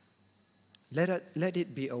 Let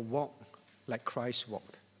it be a walk like Christ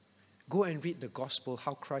walked. Go and read the gospel,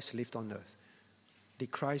 how Christ lived on earth. Did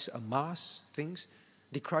Christ amass things?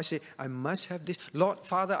 Did Christ say, I must have this? Lord,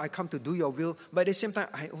 Father, I come to do your will, but at the same time,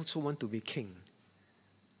 I also want to be king.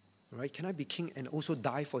 All right? Can I be king and also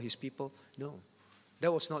die for his people? No.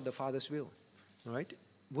 That was not the Father's will. All right?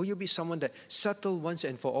 Will you be someone that settle once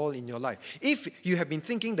and for all in your life? If you have been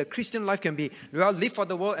thinking the Christian life can be, live for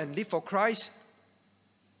the world and live for Christ,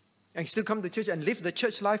 and still come to church and live the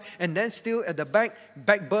church life, and then still at the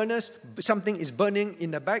back burners, something is burning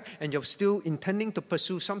in the back, and you're still intending to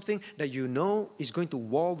pursue something that you know is going to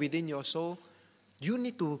war within your soul, you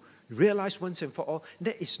need to realize once and for all,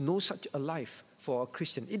 there is no such a life for a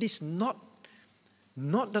Christian. It is not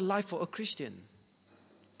the life for a Christian.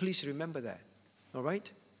 Please remember that. All right?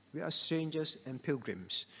 We are strangers and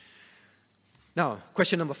pilgrims. Now,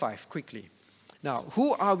 question number 5, quickly. Now,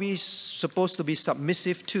 who are we supposed to be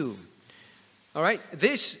submissive to? All right?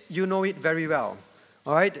 This, you know it very well.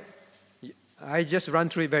 All right? I just run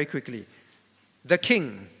through it very quickly. The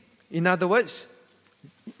king. In other words,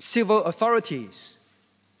 civil authorities.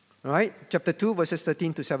 All right? Chapter 2, verses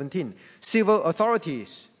 13 to 17. Civil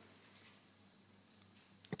authorities.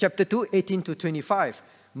 Chapter 2, 18 to 25.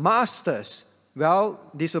 Masters. Well,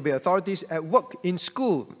 these will be authorities at work, in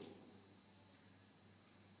school,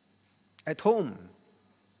 at home.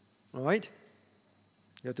 All right?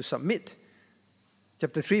 You have to submit.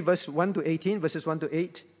 Chapter 3, verse 1 to 18, verses 1 to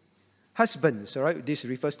 8. Husbands, all right? This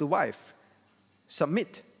refers to wife.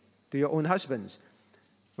 Submit to your own husbands.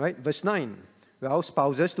 Right? Verse 9. Well,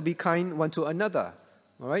 spouses, to be kind one to another.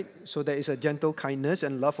 All right? So there is a gentle kindness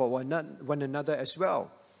and love for one another as well.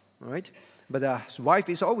 All right? But the wife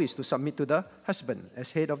is always to submit to the husband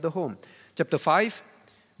as head of the home. Chapter 5,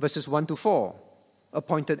 verses 1 to 4.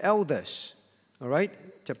 Appointed elders. All right?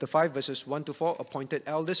 Chapter 5, verses 1 to 4. Appointed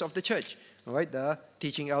elders of the church. All right? The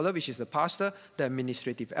teaching elder, which is the pastor. The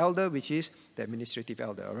administrative elder, which is the administrative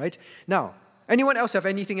elder. All right? Now, anyone else have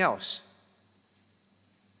anything else?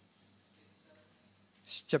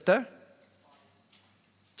 Chapter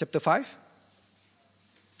 5?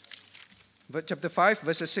 Chapter 5,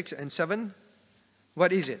 verses 6 and 7.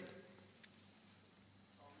 What is it?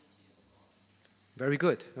 Very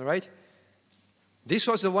good, all right? This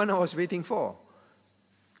was the one I was waiting for.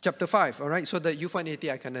 Chapter 5, all right? So the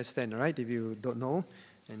U-80 I can understand, all right? If you don't know,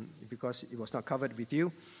 and because it was not covered with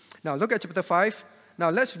you. Now look at chapter 5. Now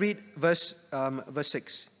let's read verse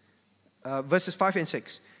 6. Verses 5 and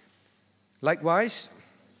 6. Likewise,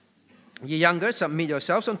 ye younger, submit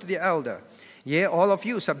yourselves unto the elder. Yea, all of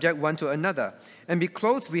you subject one to another, and be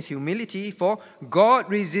clothed with humility, for God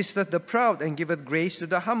resisteth the proud and giveth grace to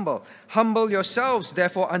the humble. Humble yourselves,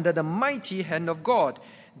 therefore, under the mighty hand of God,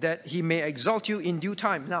 that he may exalt you in due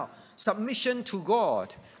time. Now, submission to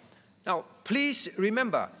God. Now, please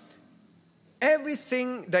remember,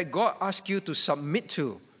 everything that God asks you to submit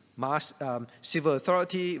to, civil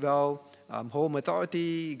authority, home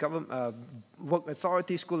authority, government, work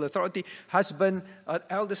authority, school authority, husband,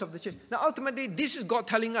 elders of the church. Now, ultimately, this is God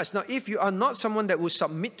telling us. Now, if you are not someone that will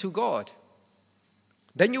submit to God,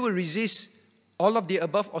 then you will resist all of the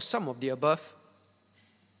above or some of the above.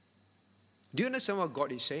 Do you understand what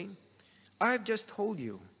God is saying? I have just told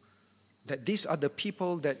you that these are the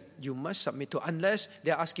people that you must submit to, unless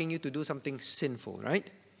they're asking you to do something sinful, right?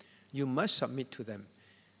 You must submit to them.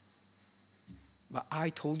 But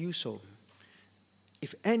I told you so.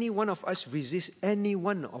 If any one of us resists any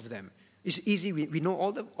one of them, it's easy. We know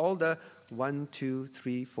all the 1, 2,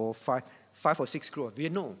 3, 4, 5 or 6 crores. We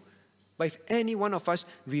know. But if any one of us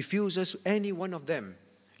refuses any one of them,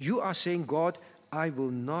 you are saying, God, I will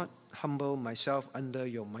not humble myself under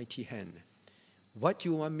your mighty hand. What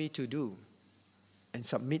you want me to do and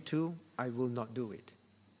submit to, I will not do it.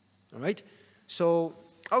 All right? So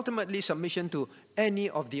ultimately, submission to any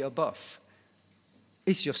of the above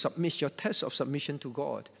is your test of submission to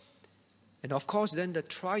God. And of course, then the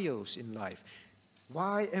trials in life.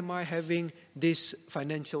 Why am I having this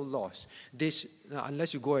financial loss?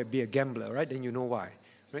 Unless you go and be a gambler, right? Then you know why.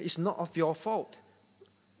 Right? It's not of your fault.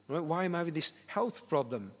 Right? Why am I having this health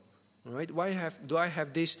problem? Right? Why do I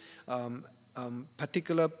have this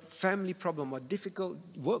particular family problem or difficult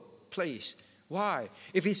workplace? Why?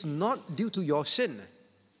 If it's not due to your sin,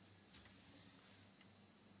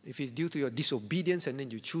 if it's due to your disobedience and then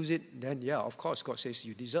you choose it, then yeah, of course, God says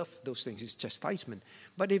you deserve those things. It's chastisement.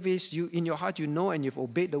 But if it's you in your heart, you know, and you've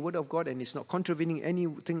obeyed the word of God and it's not contravening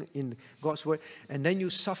anything in God's word, and then you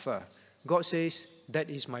suffer, God says, that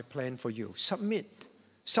is my plan for you. Submit.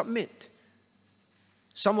 Submit.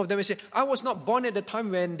 Some of them may say, I was not born at the time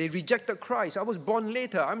when they rejected Christ. I was born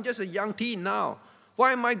later. I'm just a young teen now.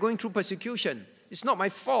 Why am I going through persecution? It's not my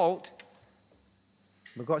fault.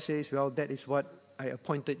 But God says, well, that is what I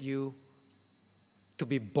appointed you to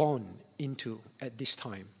be born into at this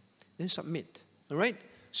time. Then submit. All right?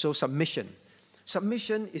 So submission.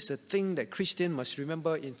 Submission is a thing that Christian must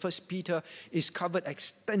remember in 1 Peter is covered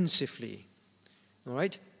extensively. All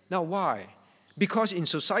right? Now why? Because in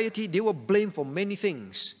society, they were blamed for many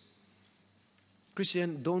things.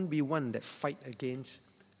 Christian, don't be one that fight against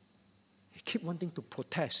Keep wanting to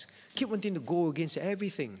protest. Keep wanting to go against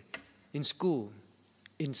everything in school,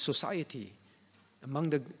 in society,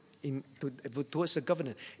 towards the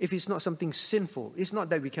government. If it's not something sinful, it's not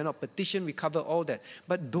that we cannot petition, we cover all that.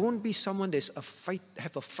 But don't be someone that's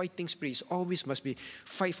have a fighting spirit. It's always must be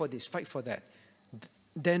fight for this, fight for that.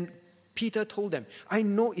 Then Peter told them, I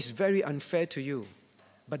know it's very unfair to you,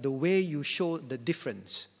 but the way you show the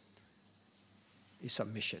difference is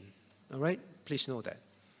submission. All right? Please know that.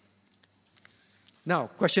 Now,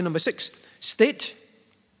 question number 6. State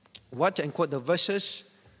what and quote the verses.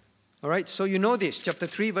 All right, so you know this, chapter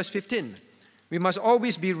 3, verse 15. We must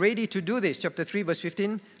always be ready to do this. Chapter 3, verse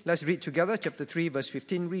 15. Let's read together. Chapter 3, verse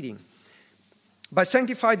 15, reading. But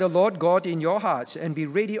sanctify the Lord God in your hearts, and be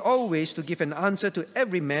ready always to give an answer to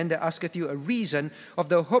every man that asketh you a reason of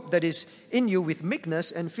the hope that is in you with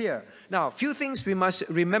meekness and fear. Now, a few things we must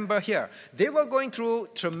remember here. They were going through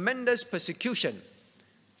tremendous persecution,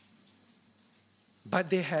 but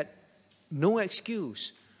they had no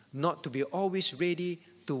excuse not to be always ready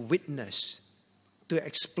to witness, to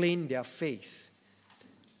explain their faith.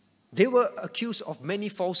 They were accused of many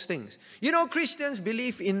false things. You know, Christians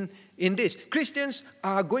believe in this. Christians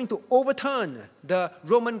are going to overturn the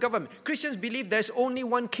Roman government. Christians believe there's only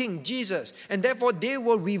one king, Jesus, and therefore they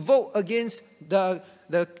will revolt against the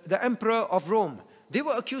emperor of Rome. They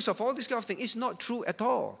were accused of all this kind of thing. It's not true at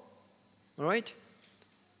all. All right?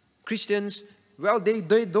 Christians, well,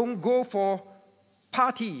 they don't go for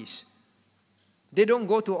parties. They don't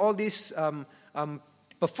go to all these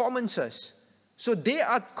performances. So they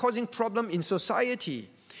are causing problem in society.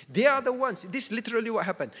 They are the ones, this is literally what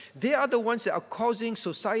happened. They are the ones that are causing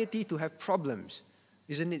society to have problems.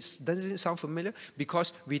 Doesn't it sound familiar?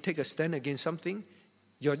 Because we take a stand against something.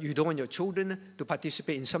 You don't want your children to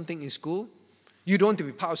participate in something in school. You don't want to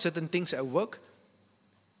be part of certain things at work.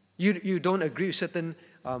 You don't agree with certain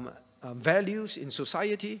values in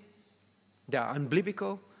society. They are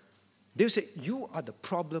unbiblical. They will say, you are the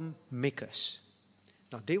problem makers.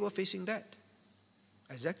 Now, they were facing that.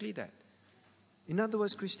 Exactly that. In other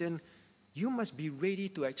words, Christian, you must be ready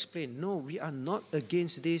to explain, no, we are not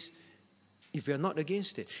against this if we are not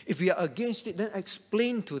against it. If we are against it, then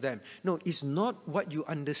explain to them. No, it's not what you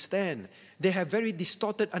understand. They have very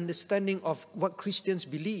distorted understanding of what Christians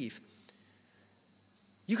believe.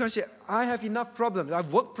 You can say, I have enough problems. I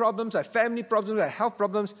have work problems, I have family problems, I have health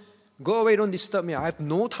problems. Go away, don't disturb me. I have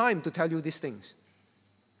no time to tell you these things.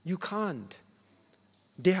 You can't.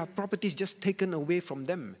 They have properties just taken away from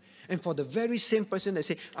them. And for the very same person that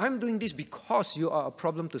say, I'm doing this because you are a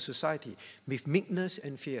problem to society, with meekness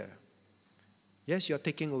and fear. Yes, you're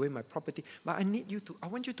taking away my property, but I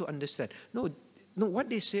want you to understand. No, what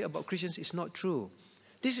they say about Christians is not true.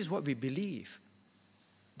 This is what we believe.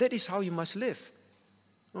 That is how you must live.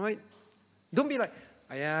 All right? Don't be like,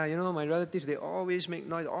 yeah, you know, my relatives, they always make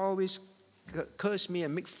noise, always curse me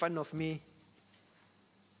and make fun of me.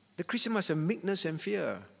 The Christian must have meekness and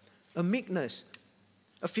fear. A meekness,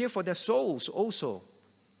 a fear for their souls also.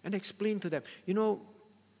 And explain to them, you know,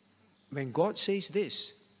 when God says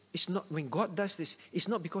this, it's not, when God does this, it's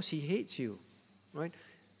not because He hates you. Right?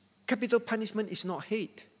 Capital punishment is not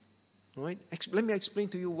hate. Right? Let me explain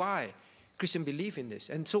to you why Christians believe in this,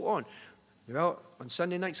 and so on. Well, on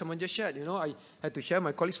Sunday night, someone just shared, you know, I had to share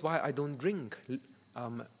my colleagues why I don't drink.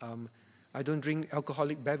 I don't drink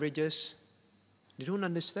alcoholic beverages. They don't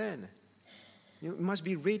understand. You must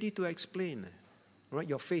be ready to explain, right,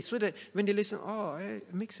 your faith, so that when they listen,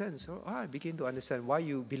 it makes sense. I begin to understand why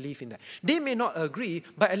you believe in that. They may not agree,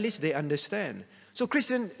 but at least they understand. So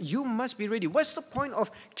Christian, you must be ready. What's the point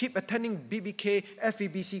of keep attending BBK,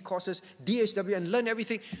 FEBC courses, DHW, and learn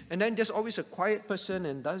everything, and then there's always a quiet person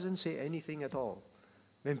and doesn't say anything at all?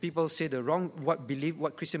 When people say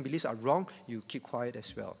what Christian beliefs are wrong, you keep quiet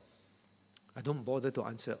as well. I don't bother to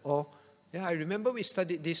answer. Or, yeah, I remember we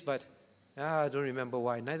studied this, but I don't remember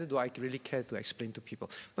why. Neither do I really care to explain to people.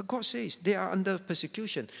 But God says they are under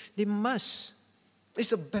persecution. They must. It's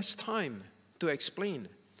the best time to explain.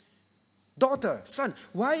 Daughter, son,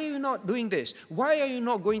 why are you not doing this? Why are you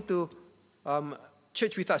not going to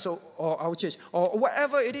church with us or our church? Or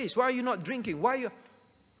whatever it is. Why are you not drinking?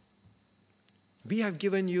 We have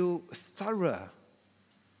given you thorough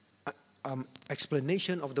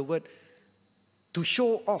explanation of the word to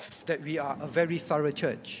show off that we are a very thorough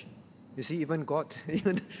church. You see, even God,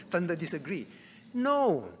 even thunder disagree.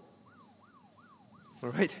 No. All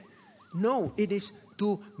right? No, it is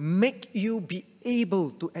to make you be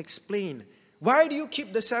able to explain. Why do you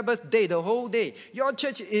keep the Sabbath day, the whole day? Your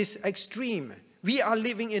church is extreme. We are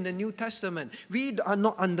living in the New Testament. We are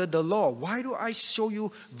not under the law. Why do I show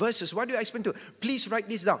you verses? Why do I explain to you? Please write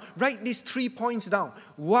this down. Write these 3 points down.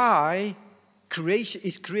 Why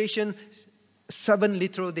creation 7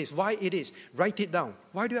 literal days? Why it is? Write it down.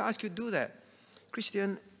 Why do I ask you to do that?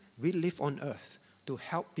 Christian, we live on earth to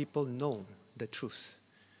help people know the truth.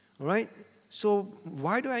 All right? So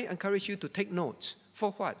why do I encourage you to take notes?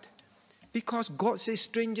 For what? Because God says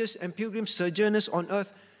strangers and pilgrims, sojourners on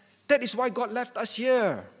earth. That is why God left us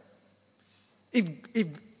here.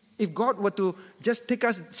 If God were to just take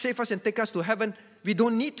us, save us and take us to heaven, we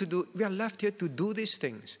don't need to do, we are left here to do these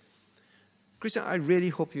things. Christian, I really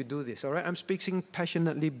hope you do this, all right? I'm speaking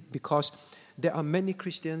passionately because there are many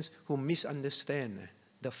Christians who misunderstand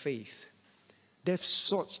the faith. They have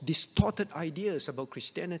such distorted ideas about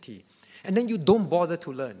Christianity. And then you don't bother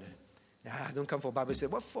to learn. Don't come for Bible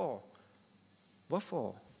study. What for? What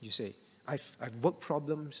for, you say? I've work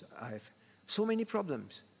problems. I have so many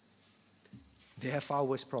problems. They have far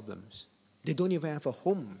worse problems. They don't even have a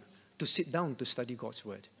home to sit down to study God's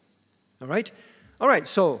word. All right? All right,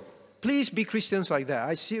 so please be Christians like that.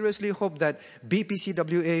 I seriously hope that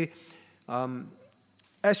BPCWA,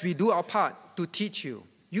 as we do our part to teach you,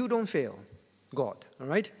 you don't fail God. All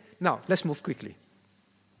right? Now, let's move quickly.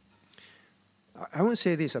 I want to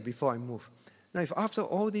say this before I move. Now, if after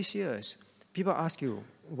all these years, people ask you,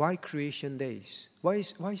 why creation days? Why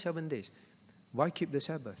 7 days? Why keep the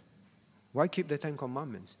Sabbath? Why keep the 10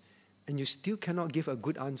 Commandments? And you still cannot give a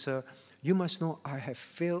good answer. You must know, I have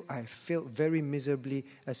failed very miserably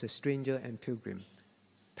as a stranger and pilgrim.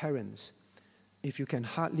 Parents, if you can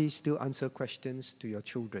hardly still answer questions to your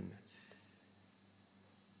children,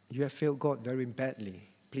 you have failed God very badly.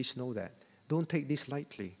 Please know that. Don't take this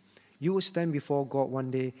lightly. You will stand before God one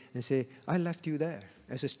day and say, I left you there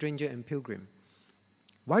as a stranger and pilgrim.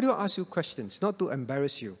 Why do I ask you questions? Not to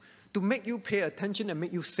embarrass you, to make you pay attention and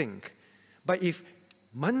make you think. But if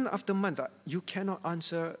month after month you cannot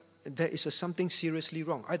answer, there is something seriously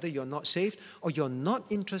wrong. Either you're not saved or you're not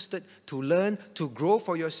interested to learn, to grow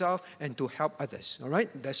for yourself, and to help others. All right?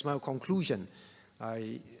 That's my conclusion.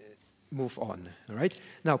 I move on. All right?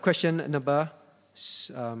 Now, question number...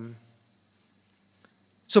 so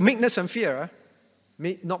meekness and fear,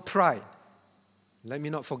 not pride. Let me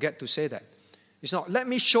not forget to say that. It's not, let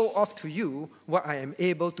me show off to you what I am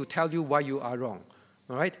able to tell you why you are wrong.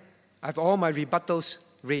 All right? I have all my rebuttals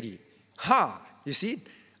ready. You see?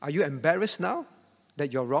 Are you embarrassed now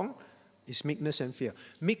that you're wrong? It's meekness and fear.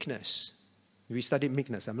 Meekness. We studied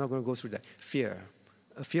meekness. I'm not going to go through that. Fear.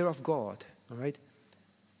 A fear of God. All right?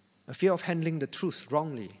 A fear of handling the truth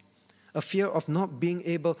wrongly. A fear of not being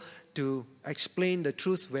able to explain the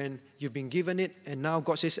truth when you've been given it, and now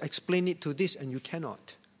God says, explain it to this, and you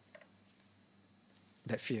cannot.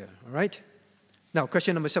 That fear, all right? Now,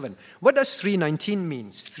 question number 7. What does 3:19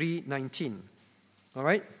 means? 3:19, all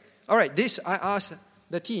right? All right, this I asked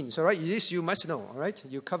the teens, all right? This you must know, all right?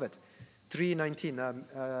 You covered.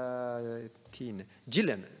 3:19, teen.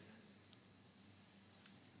 Jillian.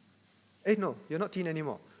 No, you're not teen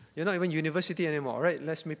anymore. You're not even university anymore, all right?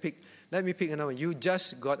 Let me pick another one. You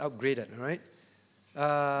just got upgraded, all right?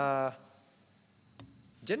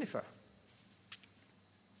 Jennifer.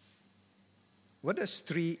 What does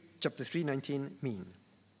chapter 3:19 mean?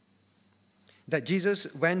 That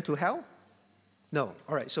Jesus went to hell? No.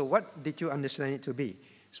 All right, so what did you understand it to be?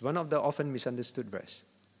 It's one of the often misunderstood verse.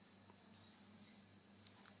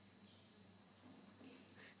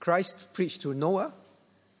 Christ preached to Noah,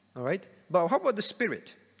 all right? But how about the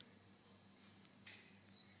Spirit?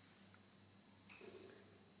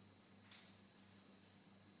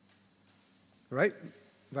 Right?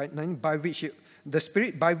 By which the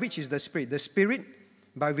Spirit, by which is the Spirit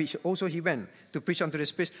by which also he went to preach unto the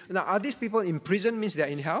spirits. Now, are these people in prison? Means they're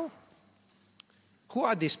in hell? Who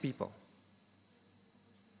are these people?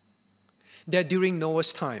 They're during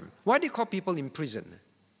Noah's time. Why do you call people in prison?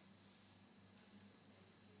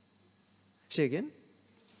 Say again?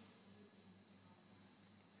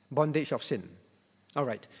 Bondage of sin. All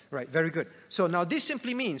right, very good. So now this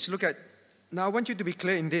simply means, now I want you to be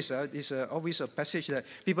clear in this. It's always a passage that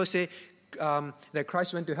people say that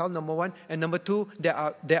Christ went to hell, number 1. And number 2,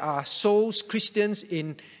 there are souls, Christians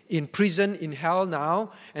in prison, in hell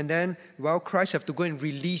now. And then, Christ have to go and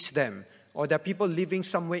release them. Or there are people living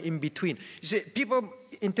somewhere in between. You see, people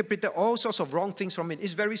interpret all sorts of wrong things from it.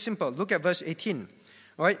 It's very simple. Look at verse 18.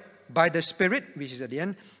 All right? By the Spirit, which is at the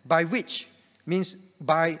end, by which means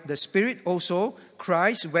by the Spirit also,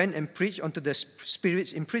 Christ went and preached unto the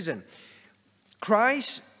spirits in prison.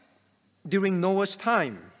 Christ, during Noah's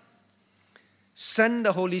time, sent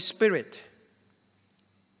the Holy Spirit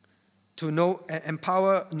to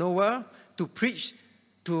empower Noah to preach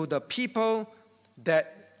to the people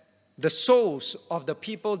the souls of the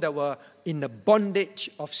people that were in the bondage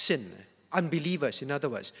of sin, unbelievers, in other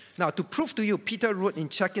words. Now, to prove to you, Peter wrote in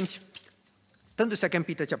turn to 2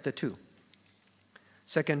 Peter chapter 2.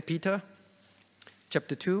 2 Peter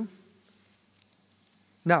chapter 2.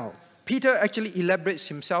 Now, Peter actually elaborates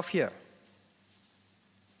himself here.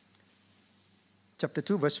 Chapter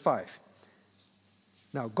 2, verse 5.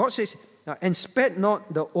 Now, God says, and spared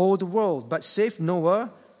not the old world, but saved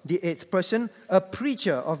Noah, the eighth person, a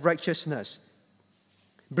preacher of righteousness,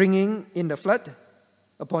 bringing in the flood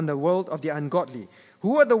upon the world of the ungodly.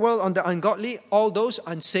 Who are the world on the ungodly? All those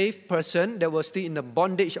unsaved persons that were still in the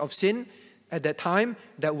bondage of sin at that time,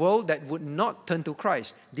 that world that would not turn to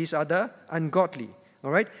Christ. These are the ungodly.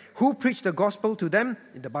 All right? Who preached the gospel to them?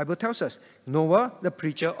 The Bible tells us, Noah, the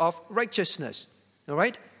preacher of righteousness. All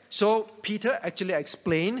right? So Peter actually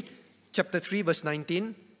explained chapter 3, verse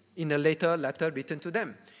 19 in a later letter written to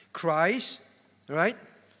them. Christ, right,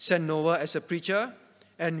 sent Noah as a preacher,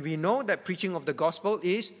 and we know that preaching of the gospel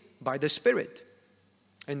is by the Spirit,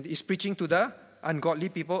 and is preaching to the ungodly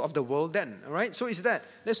people of the world then. All right? So it's that.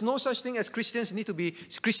 There's no such thing as Christians need to be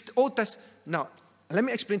Old Testament. Now, let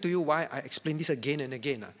me explain to you why I explain this again and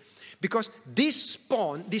again. Because this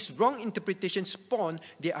wrong interpretation spawned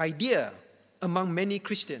the idea among many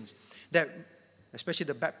Christians that, especially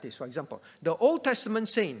the Baptists, for example, the Old Testament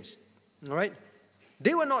saints, all right,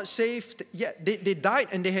 they were not saved yet. They died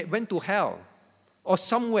and they went to hell or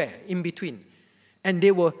somewhere in between. And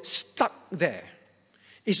they were stuck there.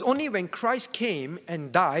 It's only when Christ came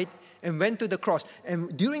and died and went to the cross.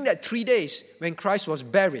 And during that 3 days when Christ was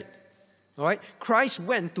buried, all right, Christ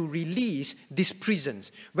went to release these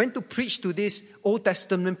prisons, went to preach to these Old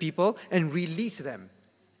Testament people and release them.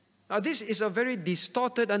 Now, this is a very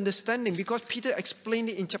distorted understanding because Peter explained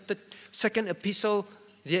it in chapter 2 Epistle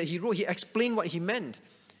that he wrote. He explained what he meant.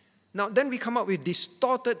 Now, then we come up with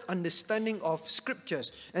distorted understanding of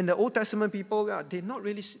scriptures. And the Old Testament people, they're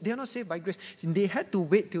not saved by grace. They had to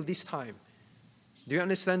wait till this time. Do you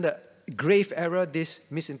understand the grave error, this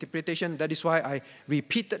misinterpretation? That is why I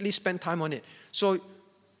repeatedly spend time on it. So,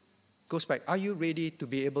 goes back. Are you ready to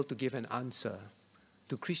be able to give an answer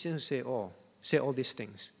to Christians who say all these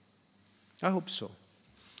things? I hope so.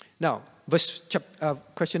 Now,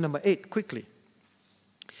 question number 8, quickly.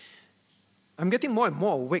 I'm getting more and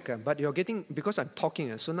more awake, but you're getting, because I'm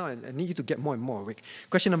talking, so now I need you to get more and more awake.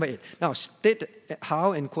 Question number 8. Now, state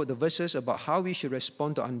how and quote the verses about how we should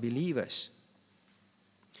respond to unbelievers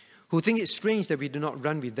who think it's strange that we do not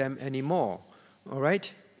run with them anymore. All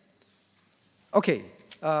right? Okay,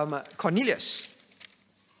 Cornelius.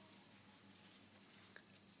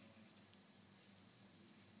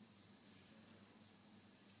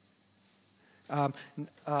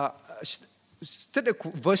 State the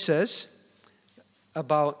verses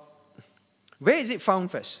about, where is it found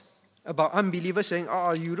first? About unbelievers saying,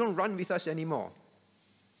 you don't run with us anymore.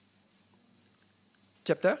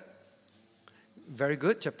 Chapter? Very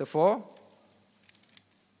good. Chapter 4.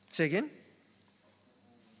 Say again.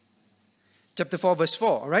 Chapter 4, verse 4.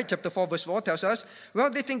 All right? Chapter 4, verse 4 tells us, well,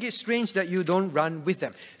 they think it's strange that you don't run with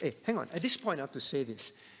them. Hey, hang on. At this point, I have to say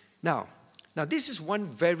this. Now, this is one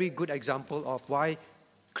very good example of why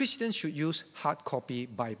Christians should use hard copy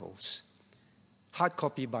Bibles. Hard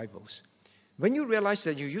copy Bibles. When you realize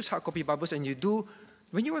that you use hard copy Bibles and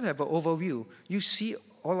when you want to have an overview, you see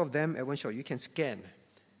all of them at one shot. You can scan.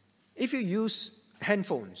 If you use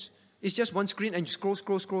handphones, it's just one screen and you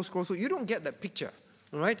scroll. You don't get that picture.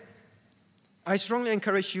 All right? I strongly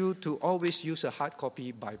encourage you to always use a hard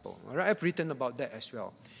copy Bible. All right? I've written about that as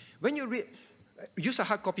well. When you use a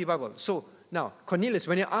hard copy Bible. So now, Cornelius,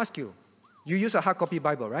 when I ask you, you use a hard copy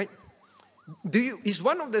Bible, right? Is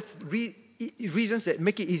one of the reasons that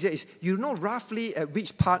make it easier is you know roughly at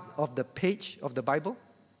which part of the page of the Bible?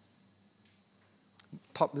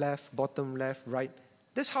 Top left, bottom left, right.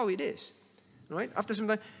 That's how it is, right? After some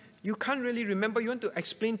time, you can't really remember. You want to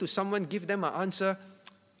explain to someone, give them an answer.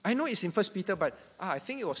 I know it's in 1 Peter, but I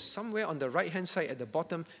think it was somewhere on the right-hand side at the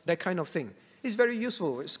bottom, that kind of thing. It's very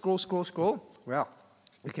useful. Scroll. Well,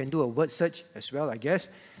 you can do a word search as well, I guess.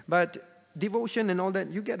 But devotion and all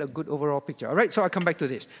that, you get a good overall picture. All right, so I'll come back to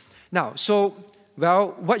this. Now,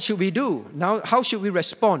 what should we do? Now, how should we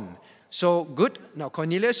respond? So, good. Now,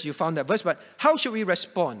 Cornelius, you found that verse, but how should we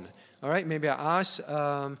respond? All right, maybe I ask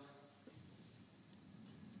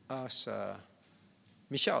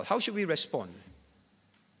Michelle, how should we respond?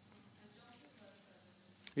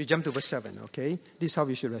 You jump to verse 7, okay? This is how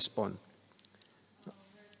we should respond.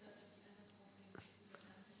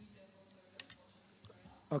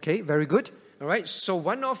 Okay, very good. All right, so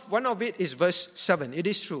one of it is verse 7. It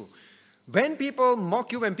is true. When people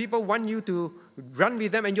mock you, when people want you to run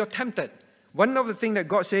with them and you're tempted, one of the things that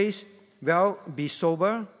God says, well, be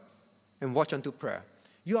sober and watch unto prayer.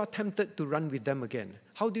 You are tempted to run with them again.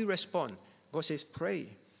 How do you respond? God says, pray.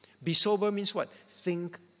 Be sober means what?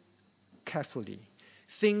 Think carefully.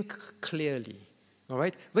 Think clearly. All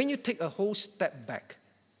right? When you take a whole step back,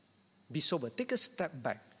 be sober. Take a step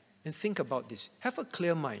back and think about this. Have a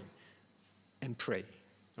clear mind and pray.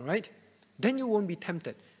 All right? Then you won't be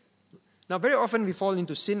tempted. Now, very often we fall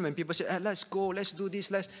into sin when people say, let's go, let's do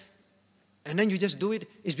this, and then you just do it.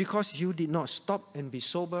 It's because you did not stop and be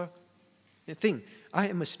sober and think, I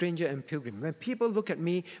am a stranger and pilgrim. When people look at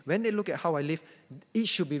me, when they look at how I live, it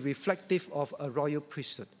should be reflective of a royal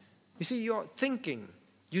priesthood. You see, you're thinking,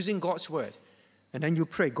 using God's word, and then you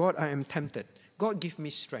pray, God, I am tempted. God, give me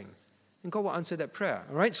strength. And God will answer that prayer.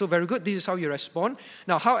 All right? So very good. This is how you respond.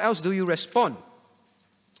 Now, how else do you respond?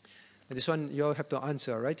 This one you all have to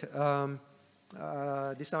answer, right? This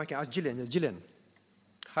time I can ask Jillian. Jillian,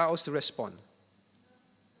 how else to respond?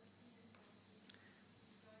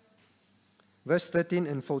 Verse 13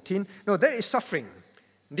 and 14. No, there is suffering.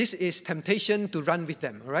 This is temptation to run with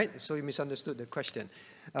them, all right? So you misunderstood the question.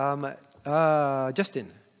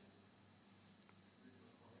 Justin.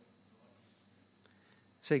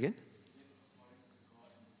 Say again.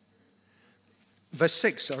 Verse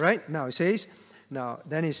 6, all right? Now it says,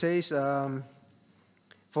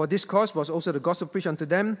 for this cause was also the gospel preached unto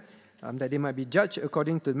them, that they might be judged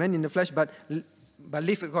according to men in the flesh, but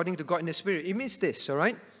live according to God in the spirit. It means this, all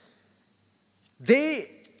right? They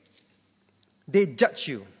judge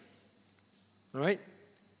you, all right?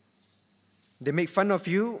 They make fun of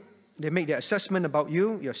you. They make their assessment about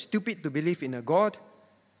you. You're stupid to believe in a God.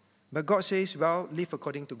 But God says, well, live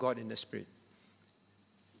according to God in the spirit.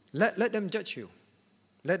 Let them judge you.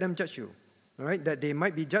 Let them judge you. All right? That they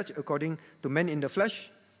might be judged according to men in the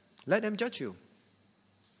flesh. Let them judge you.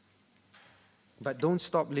 But don't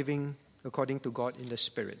stop living according to God in the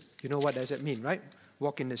spirit. You know what does that mean, right?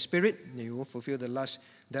 Walk in the spirit, you will fulfill the lust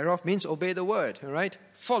thereof, means obey the word, all right?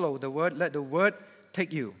 Follow the word, let the word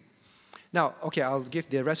take you. Now, okay, I'll give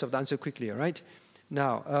the rest of the answer quickly, all right?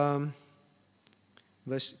 Now,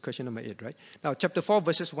 question number 8, right? Now, chapter 4,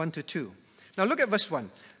 verses 1 to 2. Now, look at verse 1.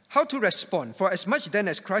 How to respond. For as much then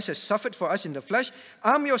as Christ has suffered for us in the flesh,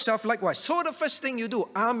 arm yourself likewise. So the first thing you do,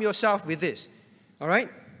 arm yourself with this, all right?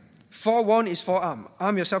 Forewarn is forearm.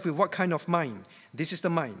 Arm yourself with what kind of mind? This is the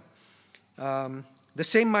mind. The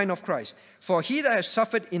same mind of Christ. For he that has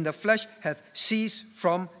suffered in the flesh hath ceased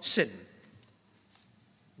from sin.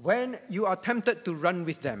 When you are tempted to run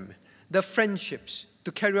with them, the friendships,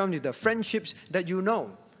 to carry on with the friendships that you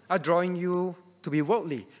know are drawing you to be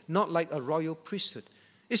worldly, not like a royal priesthood.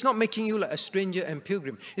 It's not making you like a stranger and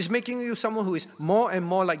pilgrim. It's making you someone who is more and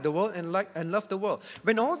more like the world and love the world.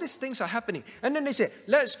 When all these things are happening, and then they say,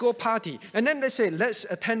 let's go party. And then they say, let's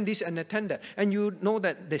attend this and attend that. And you know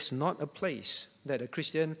that there's not a place that a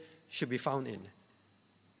Christian should be found in.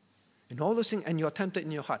 And all those things, and you're tempted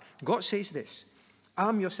in your heart. God says this,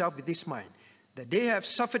 arm yourself with this mind, that they have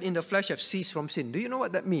suffered in the flesh, have ceased from sin. Do you know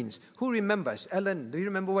what that means? Who remembers? Ellen, do you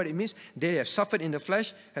remember what it means? They have suffered in the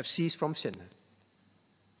flesh, have ceased from sin.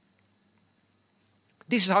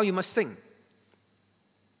 This is how you must think.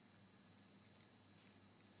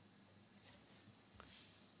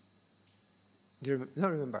 Do you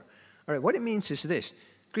not remember? All right, what it means is this.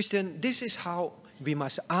 Christian, this is how we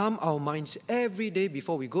must arm our minds every day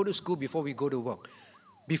before we go to school, before we go to work,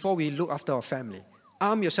 before we look after our family.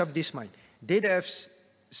 Arm yourself with this mind. They that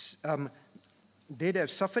have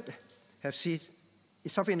suffered, have ceased,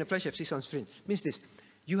 suffer in the flesh, have ceased from sin. Means this.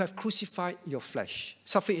 You have crucified your flesh.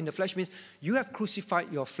 Suffer in the flesh means you have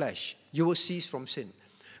crucified your flesh. You will cease from sin.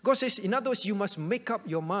 God says, in other words, you must make up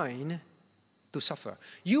your mind to suffer.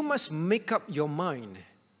 You must make up your mind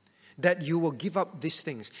that you will give up these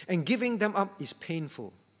things. And giving them up is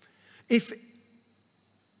painful. If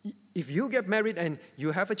you get married and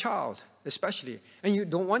you have a child, especially, and you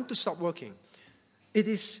don't want to stop working, it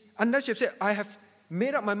is, unless you've said, I have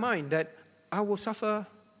made up my mind that I will suffer,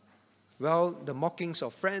 well, the mockings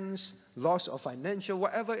of friends, loss of financial,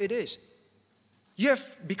 whatever it is. You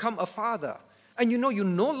have become a father, and you know you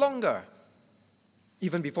no longer,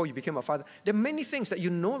 even before you became a father, there are many things that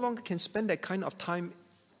you no longer can spend that kind of time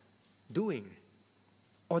doing,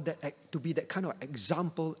 or that to be that kind of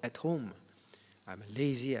example at home. I'm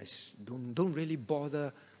lazy, I don't really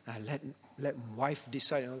bother, let wife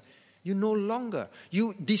decide. You no longer.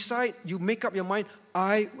 You decide, you make up your mind,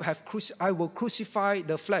 I will crucify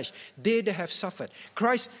the flesh. They that have suffered.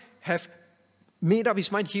 Christ have made up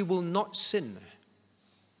his mind, he will not sin.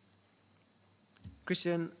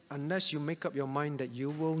 Christian, unless you make up your mind that you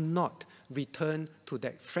will not return to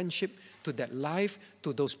that friendship, to that life,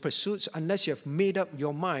 to those pursuits, unless you have made up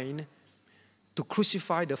your mind to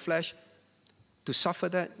crucify the flesh, to suffer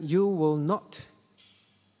that. You will not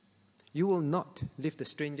live the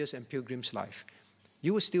stranger's and pilgrim's life.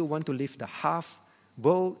 You will still want to live the half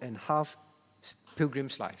world and half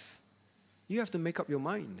pilgrim's life. You have to make up your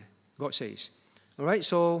mind, God says. All right,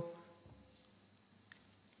 so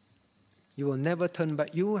you will never turn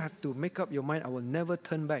back. You have to make up your mind, I will never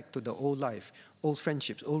turn back to the old life, old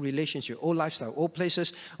friendships, old relationships, old lifestyle, old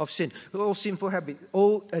places of sin, old sinful habits,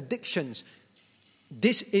 old addictions.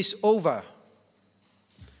 This is over.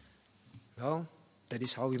 Well, that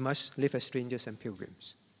is how we must live as strangers and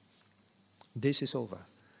pilgrims. This is over.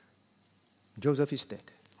 Joseph is dead.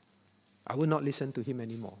 I will not listen to him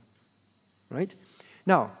anymore. Right?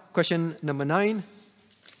 Now, question number 9.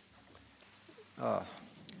 All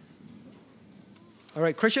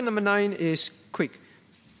right, question number 9 is quick.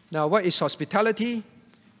 Now, what is hospitality?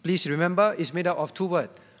 Please remember, it's made up of 2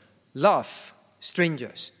 words. Love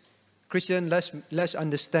strangers. Christian, let's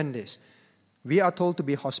understand this. We are told to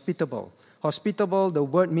be hospitable. Hospitable, the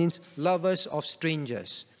word means lovers of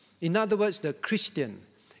strangers. In other words, the Christian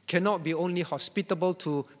cannot be only hospitable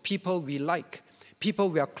to people we like, people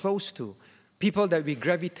we are close to, people that we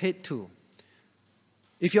gravitate to.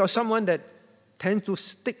 If you are someone that tends to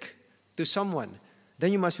stick to someone,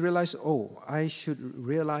 then you must realize, oh, I should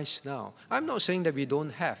realize now. I'm not saying that we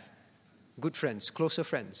don't have good friends, closer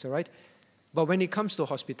friends, all right? But when it comes to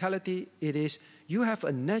hospitality, it is you have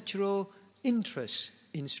a natural interest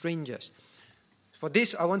in strangers. For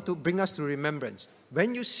this, I want to bring us to remembrance.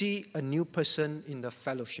 When you see a new person in the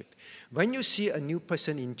fellowship, when you see a new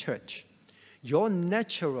person in church, your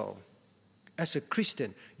natural, as a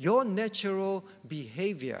Christian, your natural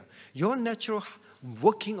behavior, your natural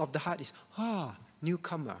working of the heart is,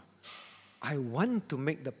 newcomer. I want to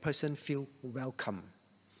make the person feel welcome.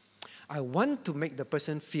 I want to make the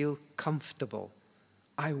person feel comfortable.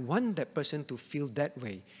 I want that person to feel that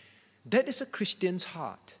way. That is a Christian's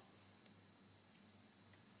heart.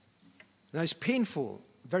 Now, it's painful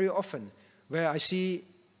very often where I see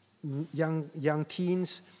young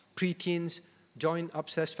teens, preteens join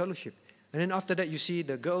Upstairs Fellowship. And then after that, you see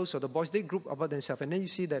the girls or the boys, they group about themselves. And then you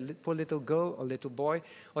see that poor little girl or little boy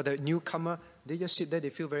or the newcomer, they just sit there, they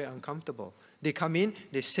feel very uncomfortable. They come in,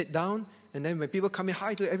 they sit down, and then when people come in,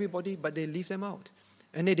 hi to everybody, but they leave them out.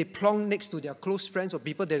 And then they plonk next to their close friends or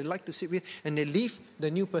people they like to sit with, and they leave the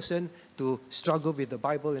new person to struggle with the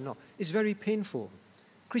Bible and all. It's very painful.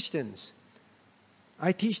 Christians,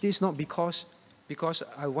 I teach this not because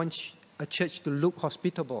I want a church to look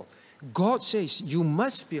hospitable. God says you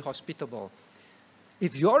must be hospitable.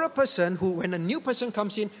 If you're a person who, when a new person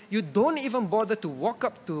comes in, you don't even bother to walk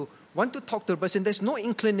up to, want to talk to the person, there's no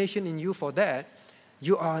inclination in you for that,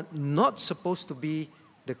 you are not supposed to be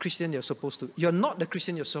the Christian you're supposed to. You're not the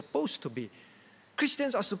Christian you're supposed to be.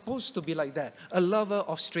 Christians are supposed to be like that, a lover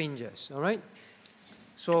of strangers, all right?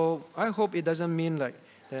 So I hope it doesn't mean like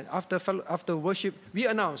that after worship, we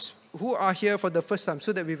announce who are here for the first time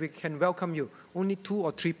so that we can welcome you. Only 2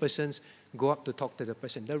 or 3 persons go up to talk to the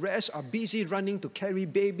person. The rest are busy running to carry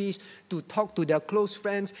babies, to talk to their close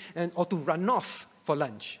friends, or to run off for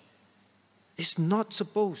lunch. It's not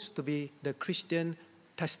supposed to be the Christian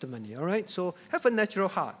testimony, all right? So have a natural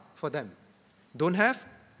heart for them. Don't have?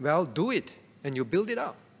 Well, do it, and you build it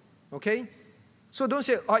up, okay? So don't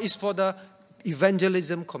say, it's for the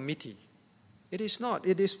evangelism committee. It is not.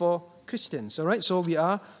 It is for Christians, all right? So we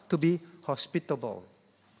are to be hospitable.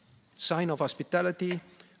 Sign of hospitality,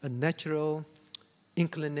 a natural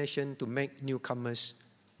inclination to make newcomers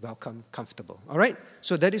welcome, comfortable, all right?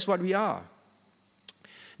 So that is what we are.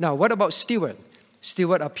 Now, what about steward?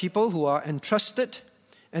 Steward are people who are entrusted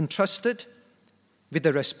with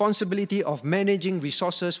the responsibility of managing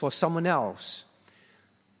resources for someone else.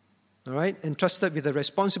 All right? Entrusted with the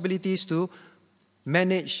responsibilities to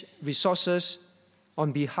manage resources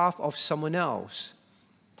on behalf of someone else.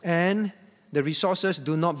 And the resources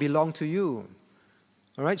do not belong to you.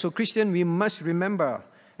 All right? So, Christian, we must remember,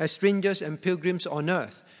 as strangers and pilgrims on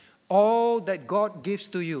earth, all that God gives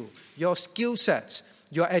to you, your skill sets,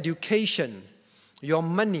 your education, your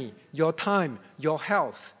money, your time, your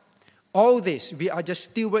health, all this, we are just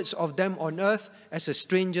stewards of them on earth as a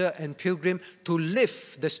stranger and pilgrim to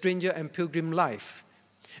live the stranger and pilgrim life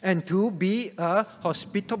and to be a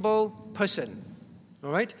hospitable person.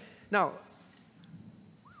 All right? Now,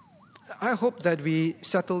 I hope that we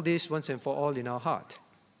settle this once and for all in our heart.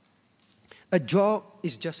 A job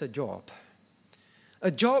is just a job.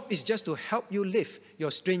 A job is just to help you live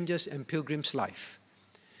your strangers and pilgrims' life.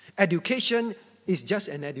 Education is just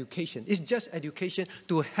an education. It's just education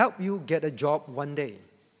to help you get a job one day.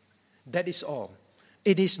 That is all.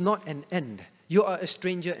 It is not an end. You are a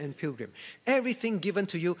stranger and pilgrim. Everything given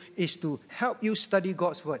to you is to help you study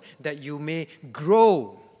God's word, that you may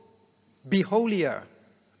grow, be holier,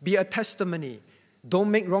 be a testimony. Don't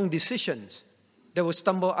make wrong decisions that will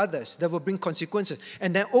stumble others, that will bring consequences.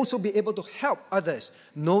 And then also be able to help others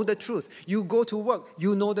know the truth. You go to work,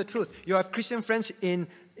 you know the truth. You have Christian friends in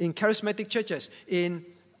charismatic churches, in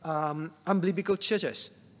unbiblical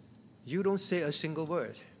churches. You don't say a single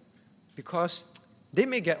word because they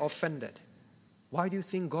may get offended. Why do you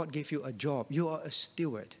think God gave you a job? You are a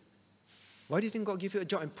steward. Why do you think God gave you a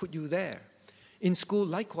job and put you there? In school,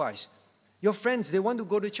 likewise. Your friends, they want to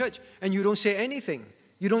go to church and you don't say anything.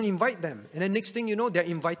 You don't invite them. And then next thing you know, they're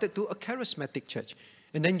invited to a charismatic church.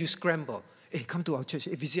 And then you scramble. Hey, come to our church.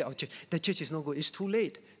 Hey, visit our church. The church is no good. It's too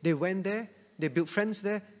late. They went there. They built friends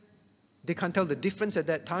there. They can't tell the difference at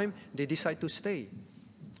that time. They decide to stay.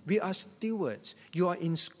 We are stewards. You are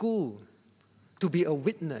in school to be a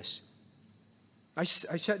witness. I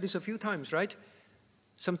said this a few times, right?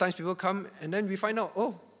 Sometimes people come and then we find out,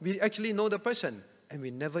 oh, we actually know the person. And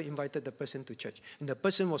we never invited the person to church. And the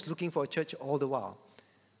person was looking for a church all the while.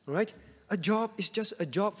 Right? A job is just a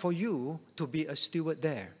job for you to be a steward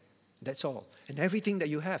there. That's all. And everything that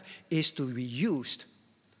you have is to be used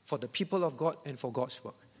for the people of God and for God's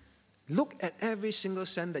work. Look at every single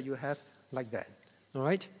cent that you have like that. All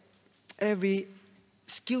right? Every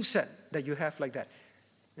skill set that you have like that.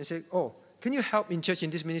 And say, oh, can you help in church in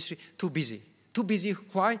this ministry? Too busy. Too busy.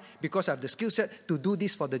 Why? Because I have the skill set to do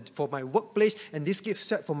this for my workplace, and this skill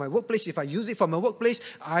set for my workplace, if I use it for my workplace,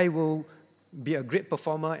 I will be a great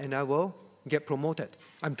performer and I will get promoted.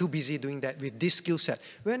 I'm too busy doing that with this skill set.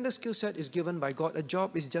 When the skill set is given by God, a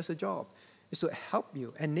job is just a job. It's to help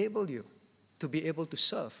you, enable you to be able to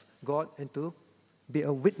serve God and to be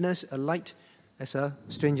a witness, a light as a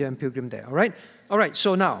stranger and pilgrim there. All right? All right,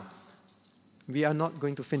 so now, we are not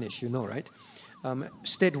going to finish, you know, right?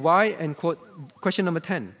 State why and quote question number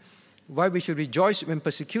 10. Why we should rejoice when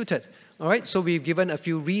persecuted. All right, so we've given a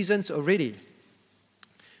few reasons already.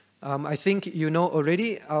 I think you know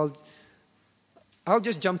already. I'll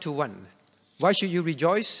just jump to one. Why should you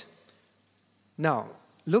rejoice? Now,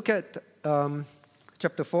 look at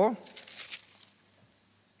chapter 4,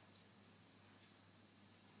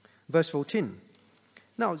 verse 14.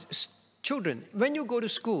 Now, children, when you go to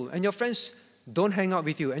school and your friends don't hang out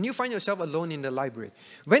with you and you find yourself alone in the library,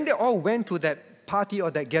 when they all went to that party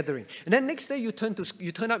or that gathering, and then next day you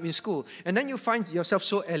turn up in school, and then you find yourself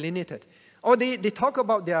so alienated. Or they talk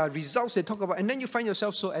about their results, and then you find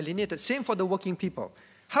yourself so alienated. Same for the working people.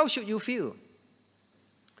 How should you feel?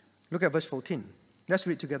 Look at verse 14. Let's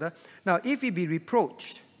read together. Now, if ye be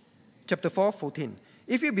reproached, chapter 4, 14.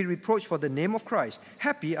 If ye be reproached for the name of Christ,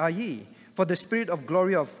 happy are ye, for the Spirit of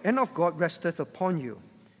glory and of God resteth upon you.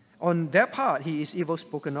 On their part, he is evil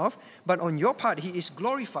spoken of, but on your part, he is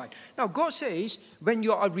glorified. Now, God says, when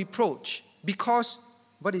you are reproached, because,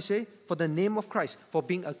 what did he say? For the name of Christ, for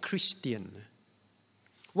being a Christian.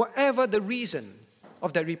 Whatever the reason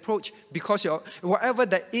of that reproach, because whatever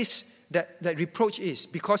that is, that reproach is,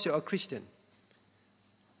 because you're a Christian.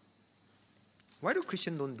 Why do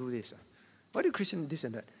Christians don't do this? Why do Christians this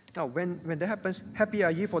and that? Now, when that happens, happy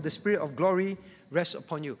are ye, for the Spirit of glory rests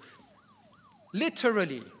upon you.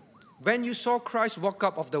 Literally, when you saw Christ walk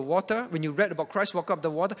up of the water, when you read about Christ walk up the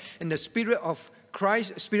water, and the Spirit of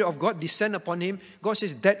Christ, Spirit of God descend upon him, God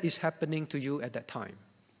says that is happening to you at that time.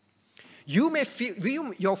 You may feel,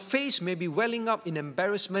 your face may be welling up in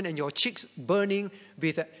embarrassment and your cheeks burning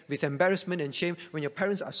with embarrassment and shame when your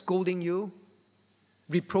parents are scolding you,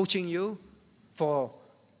 reproaching you for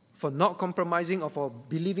not compromising or for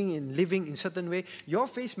believing in living in a certain way. Your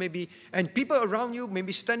face may be, and people around you may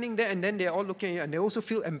be standing there and then they're all looking at you and they also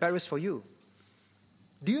feel embarrassed for you.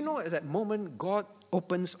 Do you know at that moment God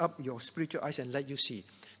opens up your spiritual eyes and let you see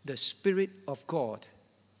the Spirit of God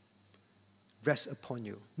rests upon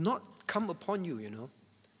you. Not come upon you,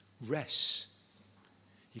 Rest.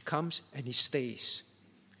 He comes and he stays.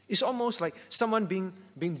 It's almost like someone being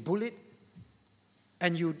bullied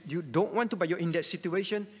and you don't want to, but you're in that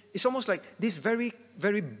situation. It's almost like this very,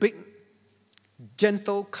 very big,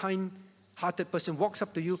 gentle, kind-hearted person walks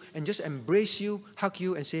up to you and just embrace you, hug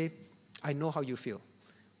you, and say, I know how you feel,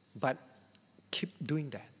 but keep doing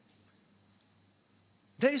that.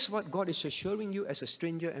 That is what God is assuring you as a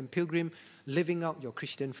stranger and pilgrim living out your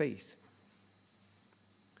Christian faith.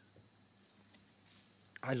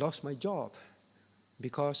 I lost my job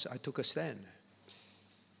because I took a stand.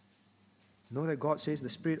 Know that God says the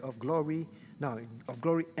Spirit of glory, now of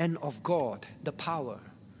glory and of God, the power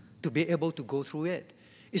to be able to go through it.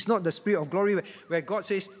 It's not the spirit of glory where God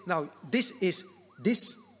says, now this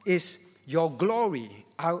is your glory,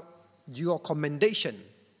 your commendation.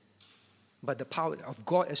 But the power of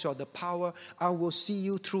God as well, the power, I will see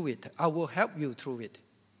you through it. I will help you through it.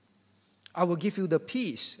 I will give you the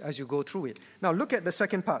peace as you go through it. Now look at the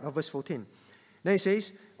second part of verse 14. Then it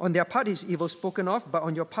says, on their part is evil spoken of, but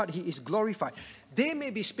on your part he is glorified. They may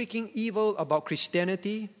be speaking evil about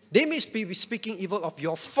Christianity. They may be speaking evil of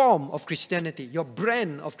your form of Christianity, your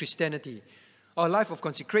brand of Christianity, or life of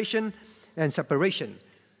consecration and separation.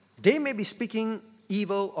 They may be speaking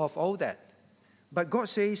evil of all that. But God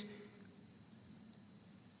says,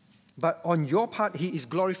 but on your part he is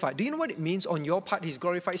glorified. Do you know what it means, on your part he is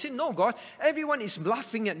glorified? He said, no, God, everyone is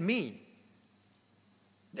laughing at me.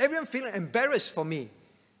 Everyone feeling embarrassed for me.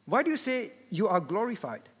 Why do you say you are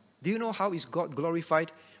glorified? Do you know how is God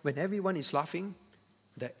glorified when everyone is laughing?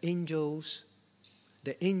 The angels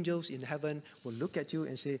in heaven will look at you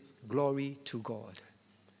and say, glory to God.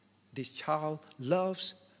 This child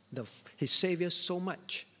loves his Savior so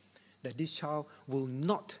much that this child will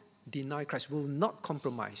not deny Christ, will not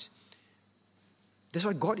compromise. That's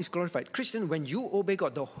why God is glorified. Christian, when you obey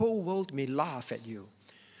God, the whole world may laugh at you.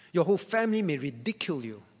 Your whole family may ridicule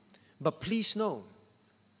you. But please know,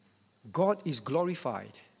 God is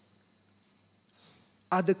glorified.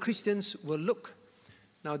 Other Christians will look.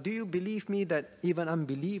 Now, do you believe me that even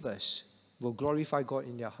unbelievers will glorify God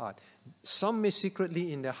in their heart? Some may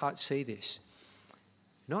secretly in their heart say this.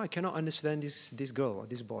 No, I cannot understand this girl or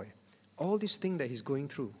this boy. All these things that he's going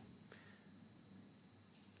through.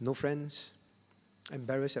 No friends,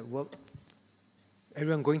 embarrassed at work.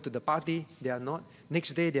 Everyone going to the party, they are not.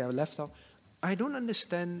 Next day, they are left out. I don't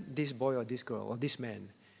understand this boy or this girl or this man.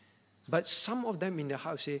 But some of them in their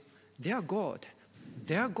heart say, their God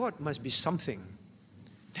must be something.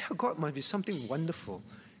 Their God must be something wonderful.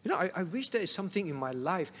 You know, I wish there is something in my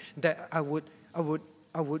life that I would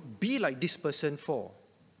be like this person for.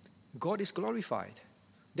 God is glorified.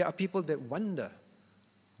 There are people that wonder,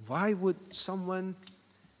 why would someone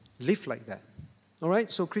live like that? All right,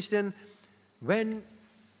 so Christian, when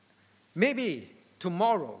maybe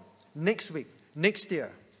tomorrow, next week, next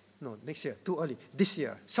year, too early, this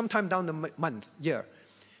year, sometime down the month, year,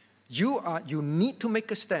 you need to make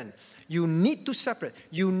a stand. You need to separate.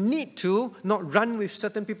 You need to not run with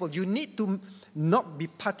certain people. You need to not be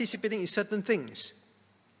participating in certain things.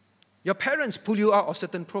 Your parents pull you out of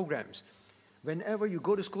certain programs. Whenever you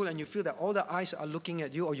go to school and you feel that all the eyes are looking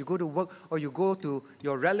at you, or you go to work, or you go to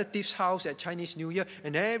your relative's house at Chinese New Year,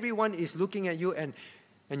 and everyone is looking at you, and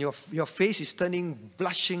your face is turning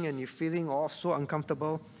blushing, and you're feeling all so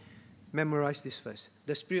uncomfortable, memorize this verse.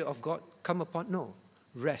 The Spirit of God come upon, no,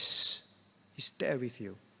 rest. He's there with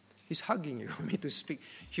you. He's hugging you. I mean, to speak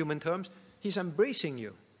human terms, He's embracing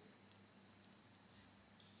you.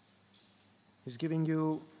 He's giving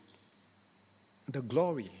you the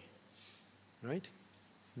glory, right?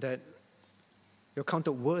 That you're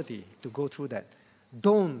counted worthy to go through that.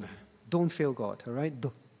 Don't fail God, all right?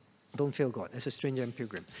 Don't fail God as a stranger and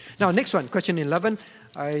pilgrim. Now, next one, question 11.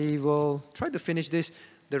 I will try to finish this,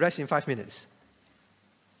 the rest in 5 minutes.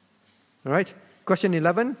 All right? Question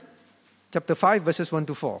 11, chapter 5, verses 1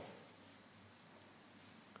 to 4.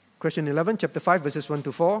 Question 11, chapter 5, verses 1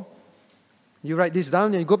 to 4. You write this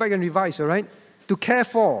down and you go back and revise, all right? To care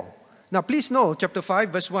for. Now, please know, chapter 5,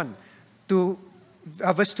 verse 1 to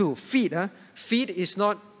verse 2, feed. Feed is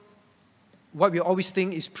not what we always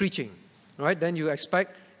think is preaching, right? Then you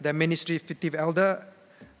expect the administrative elder,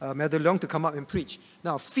 Elder Leong, to come up and preach.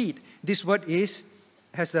 Now, feed, this word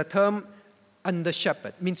has the term under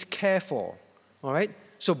shepherd, means care for, all right?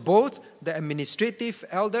 So both the administrative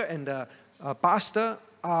elder and the pastor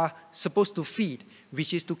are supposed to feed,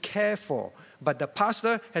 which is to care for. But the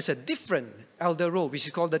pastor has a different elder role, which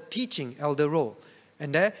is called the teaching elder role.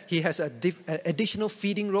 And there he has an additional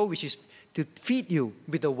feeding role, which is to feed you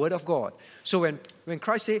with the word of God. So when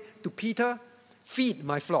Christ said to Peter, feed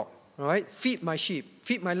my flock, all right? Feed my sheep,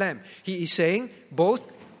 feed my lamb. He is saying both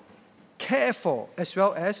care for as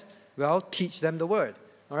well as, teach them the word.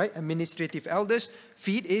 All right? Administrative elders,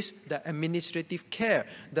 feed is the administrative care,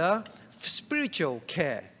 the spiritual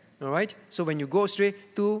care. All right? So when you go astray,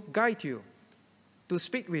 to guide you, to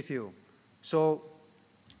speak with you. So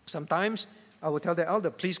sometimes I will tell the elder,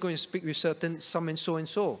 please go and speak with some and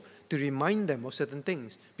so, to remind them of certain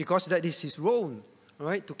things, because that is his role, all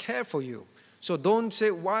right, to care for you. So don't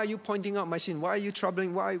say, why are you pointing out my sin? Why are you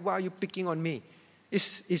troubling? Why are you picking on me?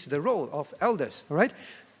 It's the role of elders, all right?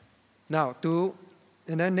 Now,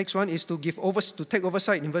 and then next one is to take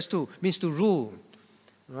oversight in verse 2, means to rule,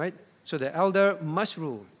 all right? So the elder must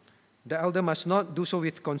rule. The elder must not do so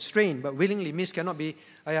with constraint, but willingly. Means cannot be,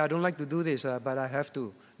 I don't like to do this, but I have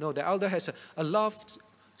to. No, the elder has a love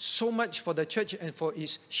so much for the church and for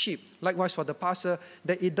his sheep. Likewise for the pastor,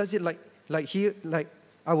 that it does it like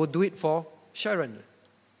I will do it for Sharon.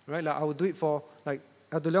 Right? Like I will do it for, like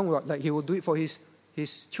Elder Leong, like he will do it for his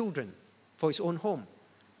children, for his own home.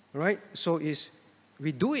 Right? So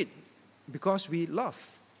we do it because we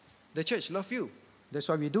love. The church love you. That's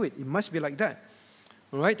why we do it. It must be like that.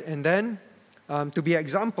 All right? And then to be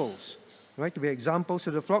examples. Right? To be examples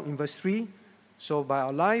to the flock in verse 3. So by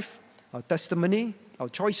our life, our testimony, our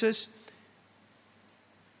choices.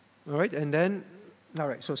 All right? And then, all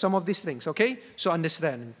right. So some of these things. Okay? So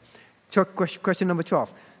understand. Question number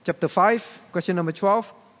 12. Chapter 5, question number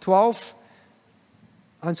 12. 12.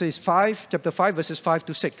 Answer is 5. Chapter 5, verses 5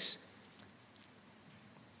 to 6.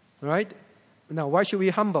 All right? Now, why should we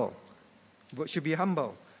humble? What should be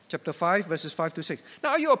humble? Chapter 5, verses 5 to 6. Now,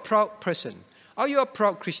 are you a proud person? Are you a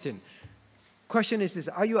proud Christian? Question is this,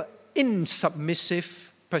 are you an insubmissive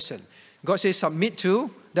person? God says submit to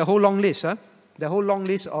the whole long list. The whole long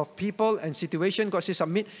list of people and situation, God says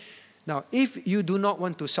submit. Now, if you do not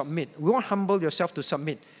want to submit, you won't humble yourself to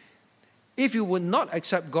submit. If you would not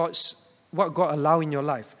accept what God allows in your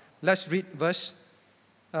life. Let's read verse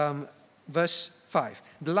 5,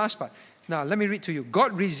 the last part. Now, let me read to you.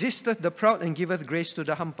 God resisteth the proud and giveth grace to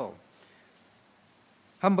the humble.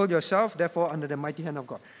 Humble yourself, therefore, under the mighty hand of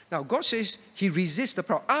God. Now, God says He resists the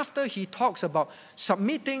proud. After He talks about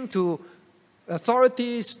submitting to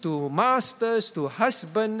authorities, to masters, to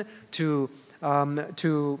husband, to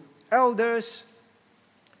elders,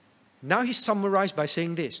 now He summarized by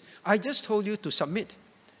saying this. I just told you to submit.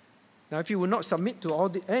 Now, if you will not submit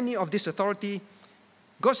to any of this authority,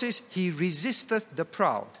 God says He resisteth the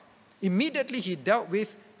proud. Immediately He dealt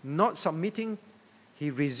with not submitting,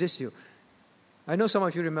 He resists you. I know some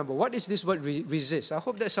of you remember. What is this word resist? I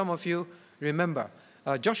hope that some of you remember.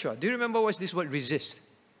 Joshua, do you remember what's this word resist?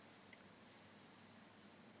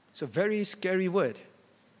 It's a very scary word.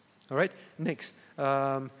 All right, next.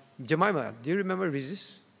 Jemima, do you remember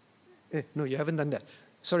resist? No, you haven't done that.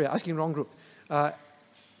 Sorry, asking wrong group.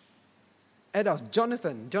 Adults,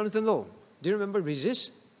 Jonathan Low, do you remember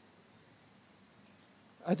resist?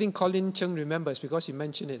 I think Colin Chung remembers because he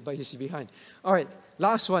mentioned it, but he's behind. All right,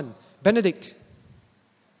 last one. Benedict.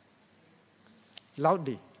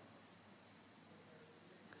 Loudly.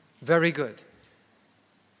 Very good.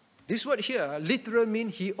 This word here literally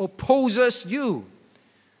means He opposes you.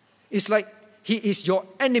 It's like He is your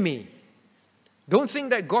enemy. Don't think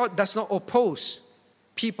that God does not oppose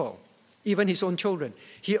people, even His own children.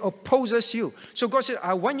 He opposes you. So God said,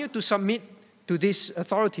 I want you to submit to these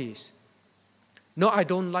authorities. No, I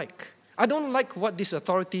don't like. I don't like what this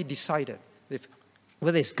authority decided,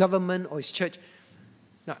 whether it's government or it's church.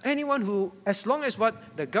 Now, anyone who, as long as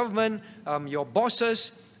what the government, your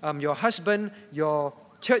bosses, your husband, your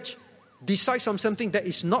church decides on something that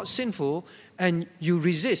is not sinful and you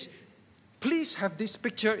resist, please have this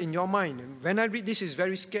picture in your mind. When I read this, it's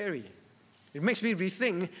very scary. It makes me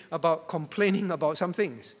rethink about complaining about some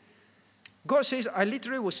things. God says, I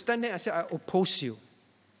literally will stand there and say, I oppose you.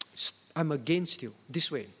 I'm against you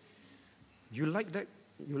this way. You like that?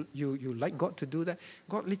 You like God to do that?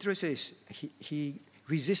 God literally says, He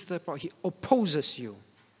resists the proud. He opposes you.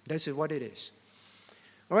 That's what it is.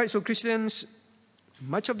 All right, so Christians,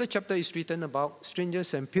 much of the chapter is written about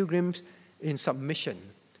strangers and pilgrims in submission.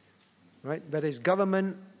 Right? Whether it's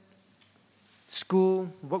government,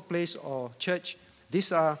 school, workplace, or church,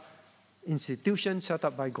 these are institutions set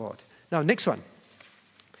up by God. Now, next one.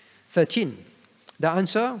 13. The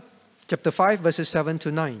answer, chapter 5, verses 7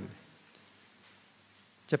 to 9.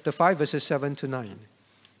 Chapter 5, verses 7 to 9.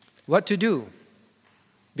 What to do?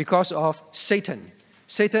 Because of Satan.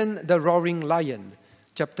 Satan, the roaring lion.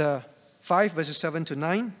 Chapter 5, verses 7 to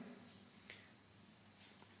 9.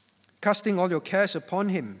 Casting all your cares upon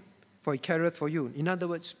Him, for He careth for you. In other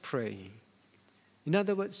words, pray. In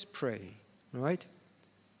other words, pray. All right?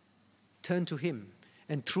 Turn to Him.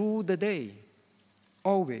 And through the day,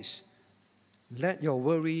 always, let your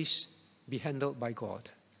worries be handled by God.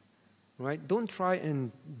 All right? Don't try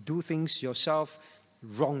and do things yourself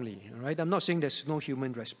wrongly. All right? I'm not saying there's no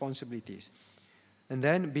human responsibilities. And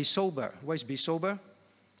then be sober. What is be sober?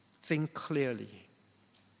 Think clearly.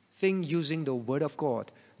 Think using the Word of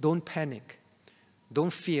God. Don't panic.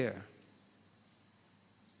 Don't fear.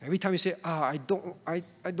 Every time you say, I don't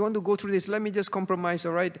want to go through this, let me just compromise,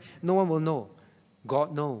 all right? No one will know.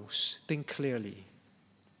 God knows. Think clearly.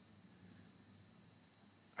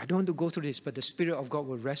 I don't want to go through this, but the Spirit of God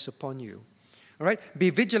will rest upon you. All right?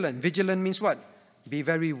 Be vigilant. Vigilant means what? Be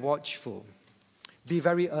very watchful. Be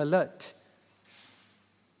very alert.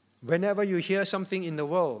 Whenever you hear something in the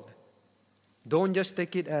world, don't just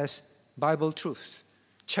take it as Bible truth.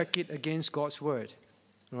 Check it against God's word.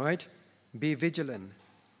 All right? Be vigilant.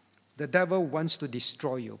 The devil wants to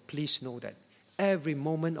destroy you. Please know that. Every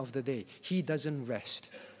moment of the day, he doesn't rest.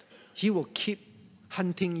 He will keep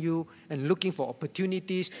hunting you and looking for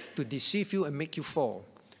opportunities to deceive you and make you fall.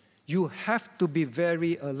 You have to be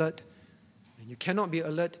very alert. And you cannot be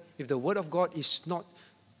alert if the word of God is not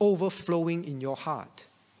overflowing in your heart.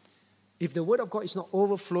 If the word of God is not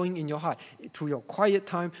overflowing in your heart, through your quiet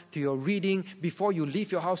time, to your reading, before you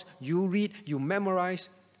leave your house, you read, you memorize.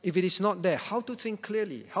 If it is not there, how to think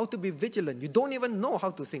clearly, how to be vigilant. You don't even know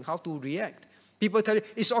how to think, how to react. People tell you,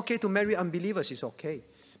 it's okay to marry unbelievers, it's okay.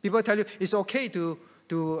 People tell you, it's okay to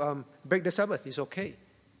break the Sabbath, it's okay.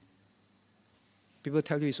 People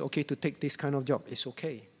tell you, it's okay to take this kind of job, it's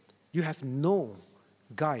okay. You have no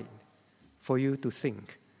guide for you to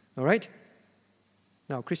think. All right?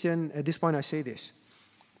 Now, Christian, at this point I say this.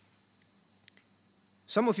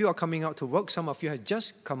 Some of you are coming out to work. Some of you have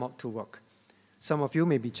just come out to work. Some of you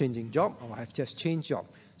may be changing job or have just changed job.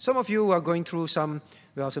 Some of you are going through some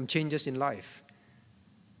changes in life.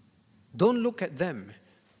 Don't look at them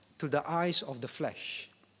through the eyes of the flesh.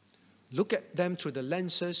 Look at them through the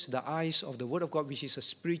lenses, the eyes of the Word of God, which is a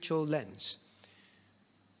spiritual lens.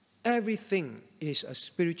 Everything is a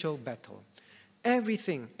spiritual battle.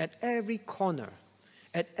 Everything, at every corner,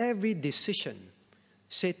 at every decision,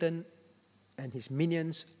 Satan and his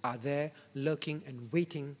minions are there lurking and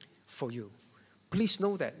waiting for you. Please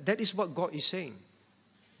know that. That is what God is saying.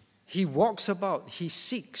 He walks about, he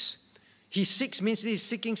seeks. He seeks means he's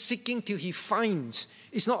seeking till he finds.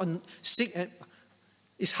 It's not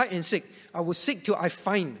it's hide and seek. I will seek till I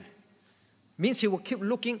find. Means he will keep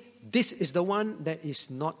looking. This is the one that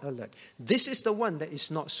is not alert. This is the one that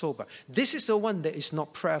is not sober. This is the one that is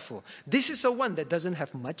not prayerful. This is the one that doesn't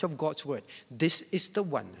have much of God's word. This is the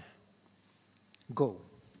one. Go.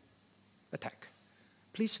 Attack.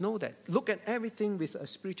 Please know that. Look at everything with a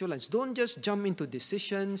spiritual lens. Don't just jump into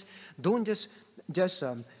decisions. Don't just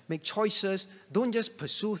make choices. Don't just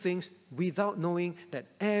pursue things without knowing that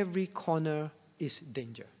every corner is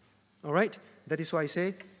danger. All right? That is why I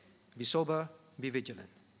say, be sober, be vigilant.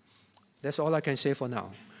 That's all I can say for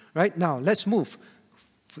now. Right? Now, let's move.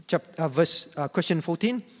 Question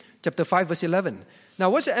 14, chapter 5, verse 11. Now,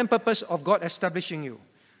 what's the end purpose of God establishing you?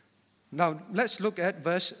 Now, let's look at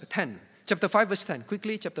verse 10. Chapter 5, verse 10.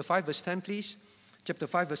 Quickly, chapter 5, verse 10, please. Chapter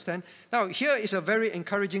 5, verse 10. Now, here is a very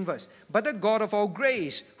encouraging verse. But the God of all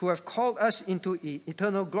grace, who have called us into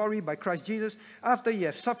eternal glory by Christ Jesus, after ye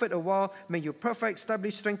have suffered a while, may you perfect,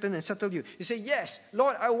 establish, strengthen, and settle you. You say, yes,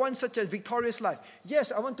 Lord, I want such a victorious life.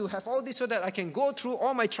 Yes, I want to have all this so that I can go through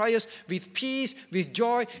all my trials with peace, with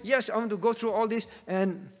joy. Yes, I want to go through all this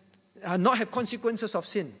and not have consequences of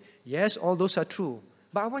sin. Yes, all those are true.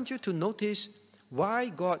 But I want you to notice why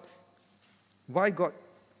God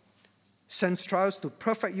sends trials to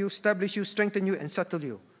perfect you, establish you, strengthen you, and settle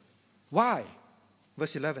you. Why?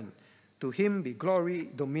 Verse 11. To him be glory,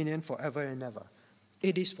 dominion forever and ever.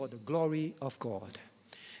 It is for the glory of God.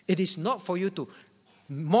 It is not for you to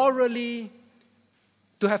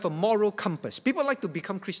have a moral compass. People like to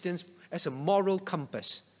become Christians as a moral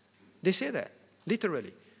compass. They say that,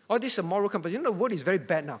 literally. Oh, this is a moral compass. You know, the word is very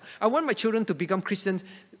bad now. I want my children to become Christians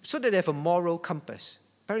so that they have a moral compass.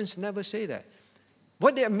 Parents never say that.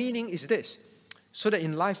 What they are meaning is this, so that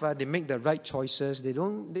in life they make the right choices. They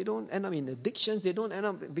don't end up in addictions. They don't end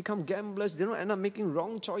up become gamblers. They don't end up making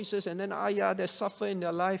wrong choices and then they suffer in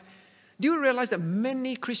their life. Do you realize that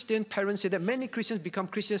many Christian parents say that many Christians become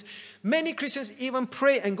Christians? Many Christians even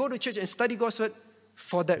pray and go to church and study God's word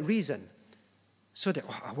for that reason. So that,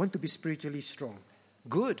 I want to be spiritually strong.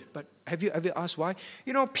 Good, but have you ever asked why?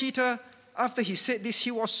 You know, Peter, after he said this, he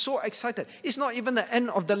was so excited. It's not even the end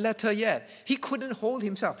of the letter yet. He couldn't hold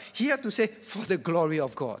himself. He had to say, for the glory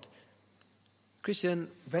of God. Christian,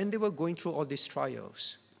 when they were going through all these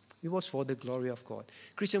trials, it was for the glory of God.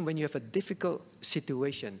 Christian, when you have a difficult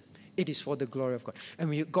situation, it is for the glory of God. And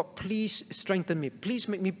when you, God, please strengthen me. Please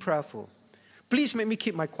make me prayerful. Please make me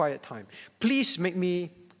keep my quiet time. Please make me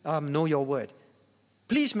know your word.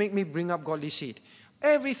 Please make me bring up godly seed.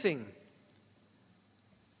 Everything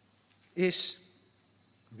is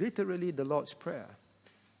literally the Lord's Prayer.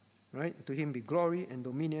 Right? To him be glory and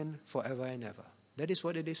dominion forever and ever. That is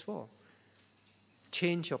what it is for.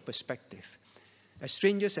 Change your perspective. As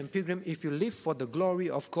strangers and pilgrims, if you live for the glory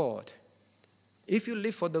of God,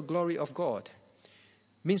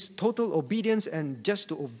 means total obedience and just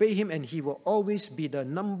to obey him, and he will always be the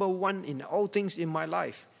number one in all things in my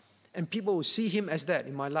life. And people will see him as that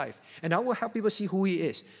in my life. And I will help people see who he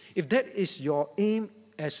is. If that is your aim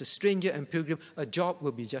as a stranger and pilgrim, a job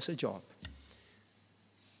will be just a job.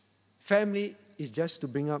 Family is just to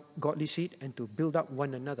bring up godly seed and to build up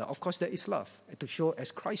one another. Of course, there is love, and to show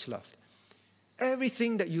as Christ loved.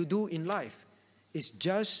 Everything that you do in life is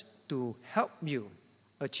just to help you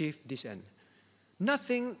achieve this end.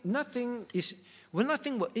 Nothing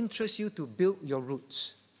will interest you to build your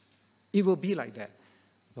roots. It will be like that.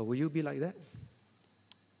 But will you be like that?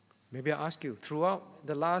 Maybe I ask you, throughout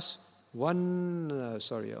the last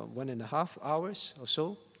 1.5 hours or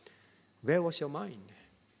so, where was your mind?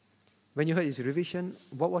 When you heard his revision,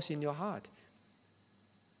 what was in your heart?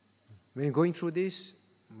 When you're going through this,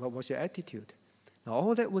 what was your attitude? Now,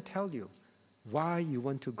 all that will tell you why you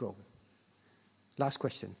want to grow. Last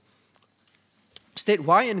question. State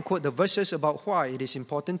why and quote the verses about why it is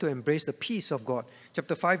important to embrace the peace of God.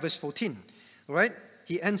 Chapter 5, verse 14. All right?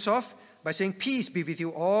 He ends off by saying, peace be with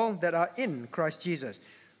you all that are in Christ Jesus.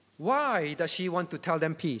 Why does he want to tell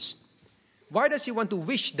them peace? Why does he want to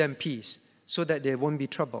wish them peace? So that they won't be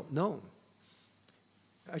troubled? No.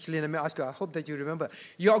 Actually, let me ask you, I hope that you remember.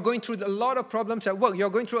 You are going through a lot of problems at work. You are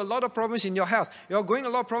going through a lot of problems in your health. You are going a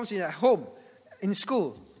lot of problems at home, in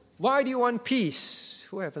school. Why do you want peace?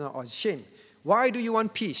 Who have not? Oh, Shane. Why do you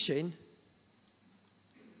want peace, Shane?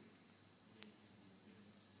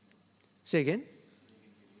 Say again.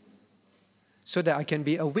 So that I can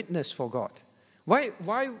be a witness for God. Why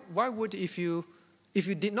would, if you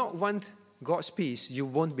did not want God's peace, you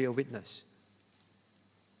won't be a witness?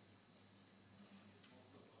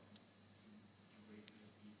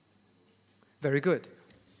 Very good.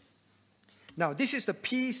 Now, this is the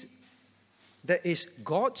peace that is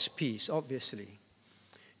God's peace, obviously.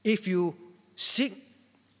 If you seek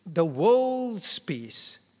the world's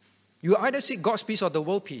peace, you either seek God's peace or the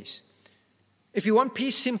world peace. If you want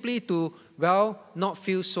peace simply to, not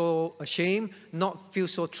feel so ashamed, not feel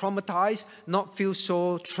so traumatized, not feel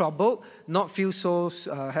so troubled, not feel so,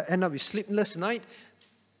 end up with sleepless night.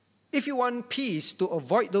 If you want peace to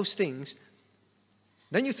avoid those things,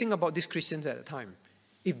 then you think about these Christians at the time.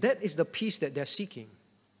 If that is the peace that they're seeking,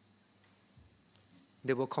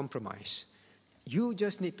 they will compromise. You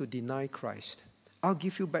just need to deny Christ. I'll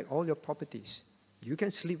give you back all your properties. You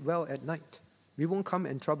can sleep well at night. We won't come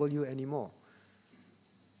and trouble you anymore.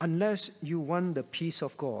 Unless you want the peace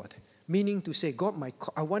of God, meaning to say, God,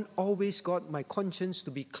 I want always, God, my conscience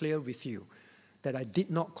to be clear with you, that I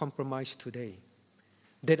did not compromise today,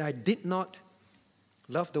 that I did not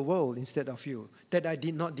love the world instead of you, that I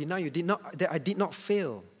did not deny you, that I did not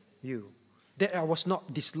fail you, that I was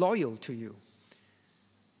not disloyal to you.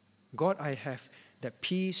 God, I have that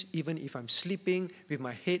peace even if I'm sleeping with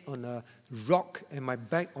my head on a rock and my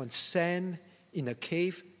back on sand in a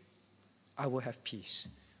cave, I will have peace.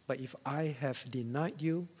 But if I have denied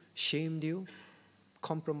you, shamed you,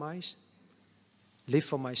 compromised, lived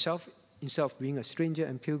for myself instead of being a stranger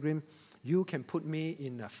and pilgrim, you can put me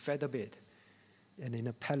in a feather bed and in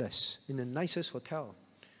a palace, in the nicest hotel,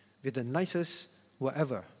 with the nicest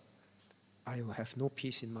whatever. I will have no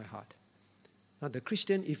peace in my heart. Now, the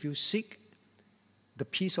Christian, if you seek the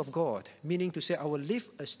peace of God, meaning to say, I will live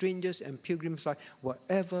a stranger's and pilgrim's life,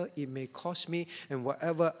 whatever it may cost me, and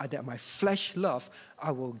whatever that my flesh love,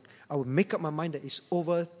 I will make up my mind that it's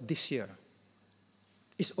over this year.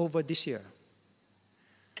 It's over this year.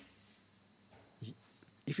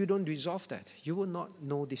 If you don't resolve that, you will not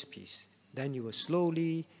know this peace. Then you will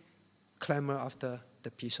slowly clamor after the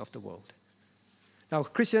peace of the world. Now,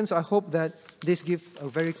 Christians, I hope that this gives a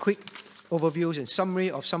very quick overview and summary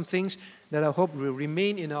of some things that I hope will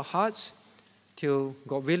remain in our hearts till,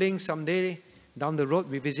 God willing, someday down the road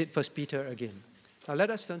we visit 1 Peter again. Now let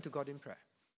us turn to God in prayer.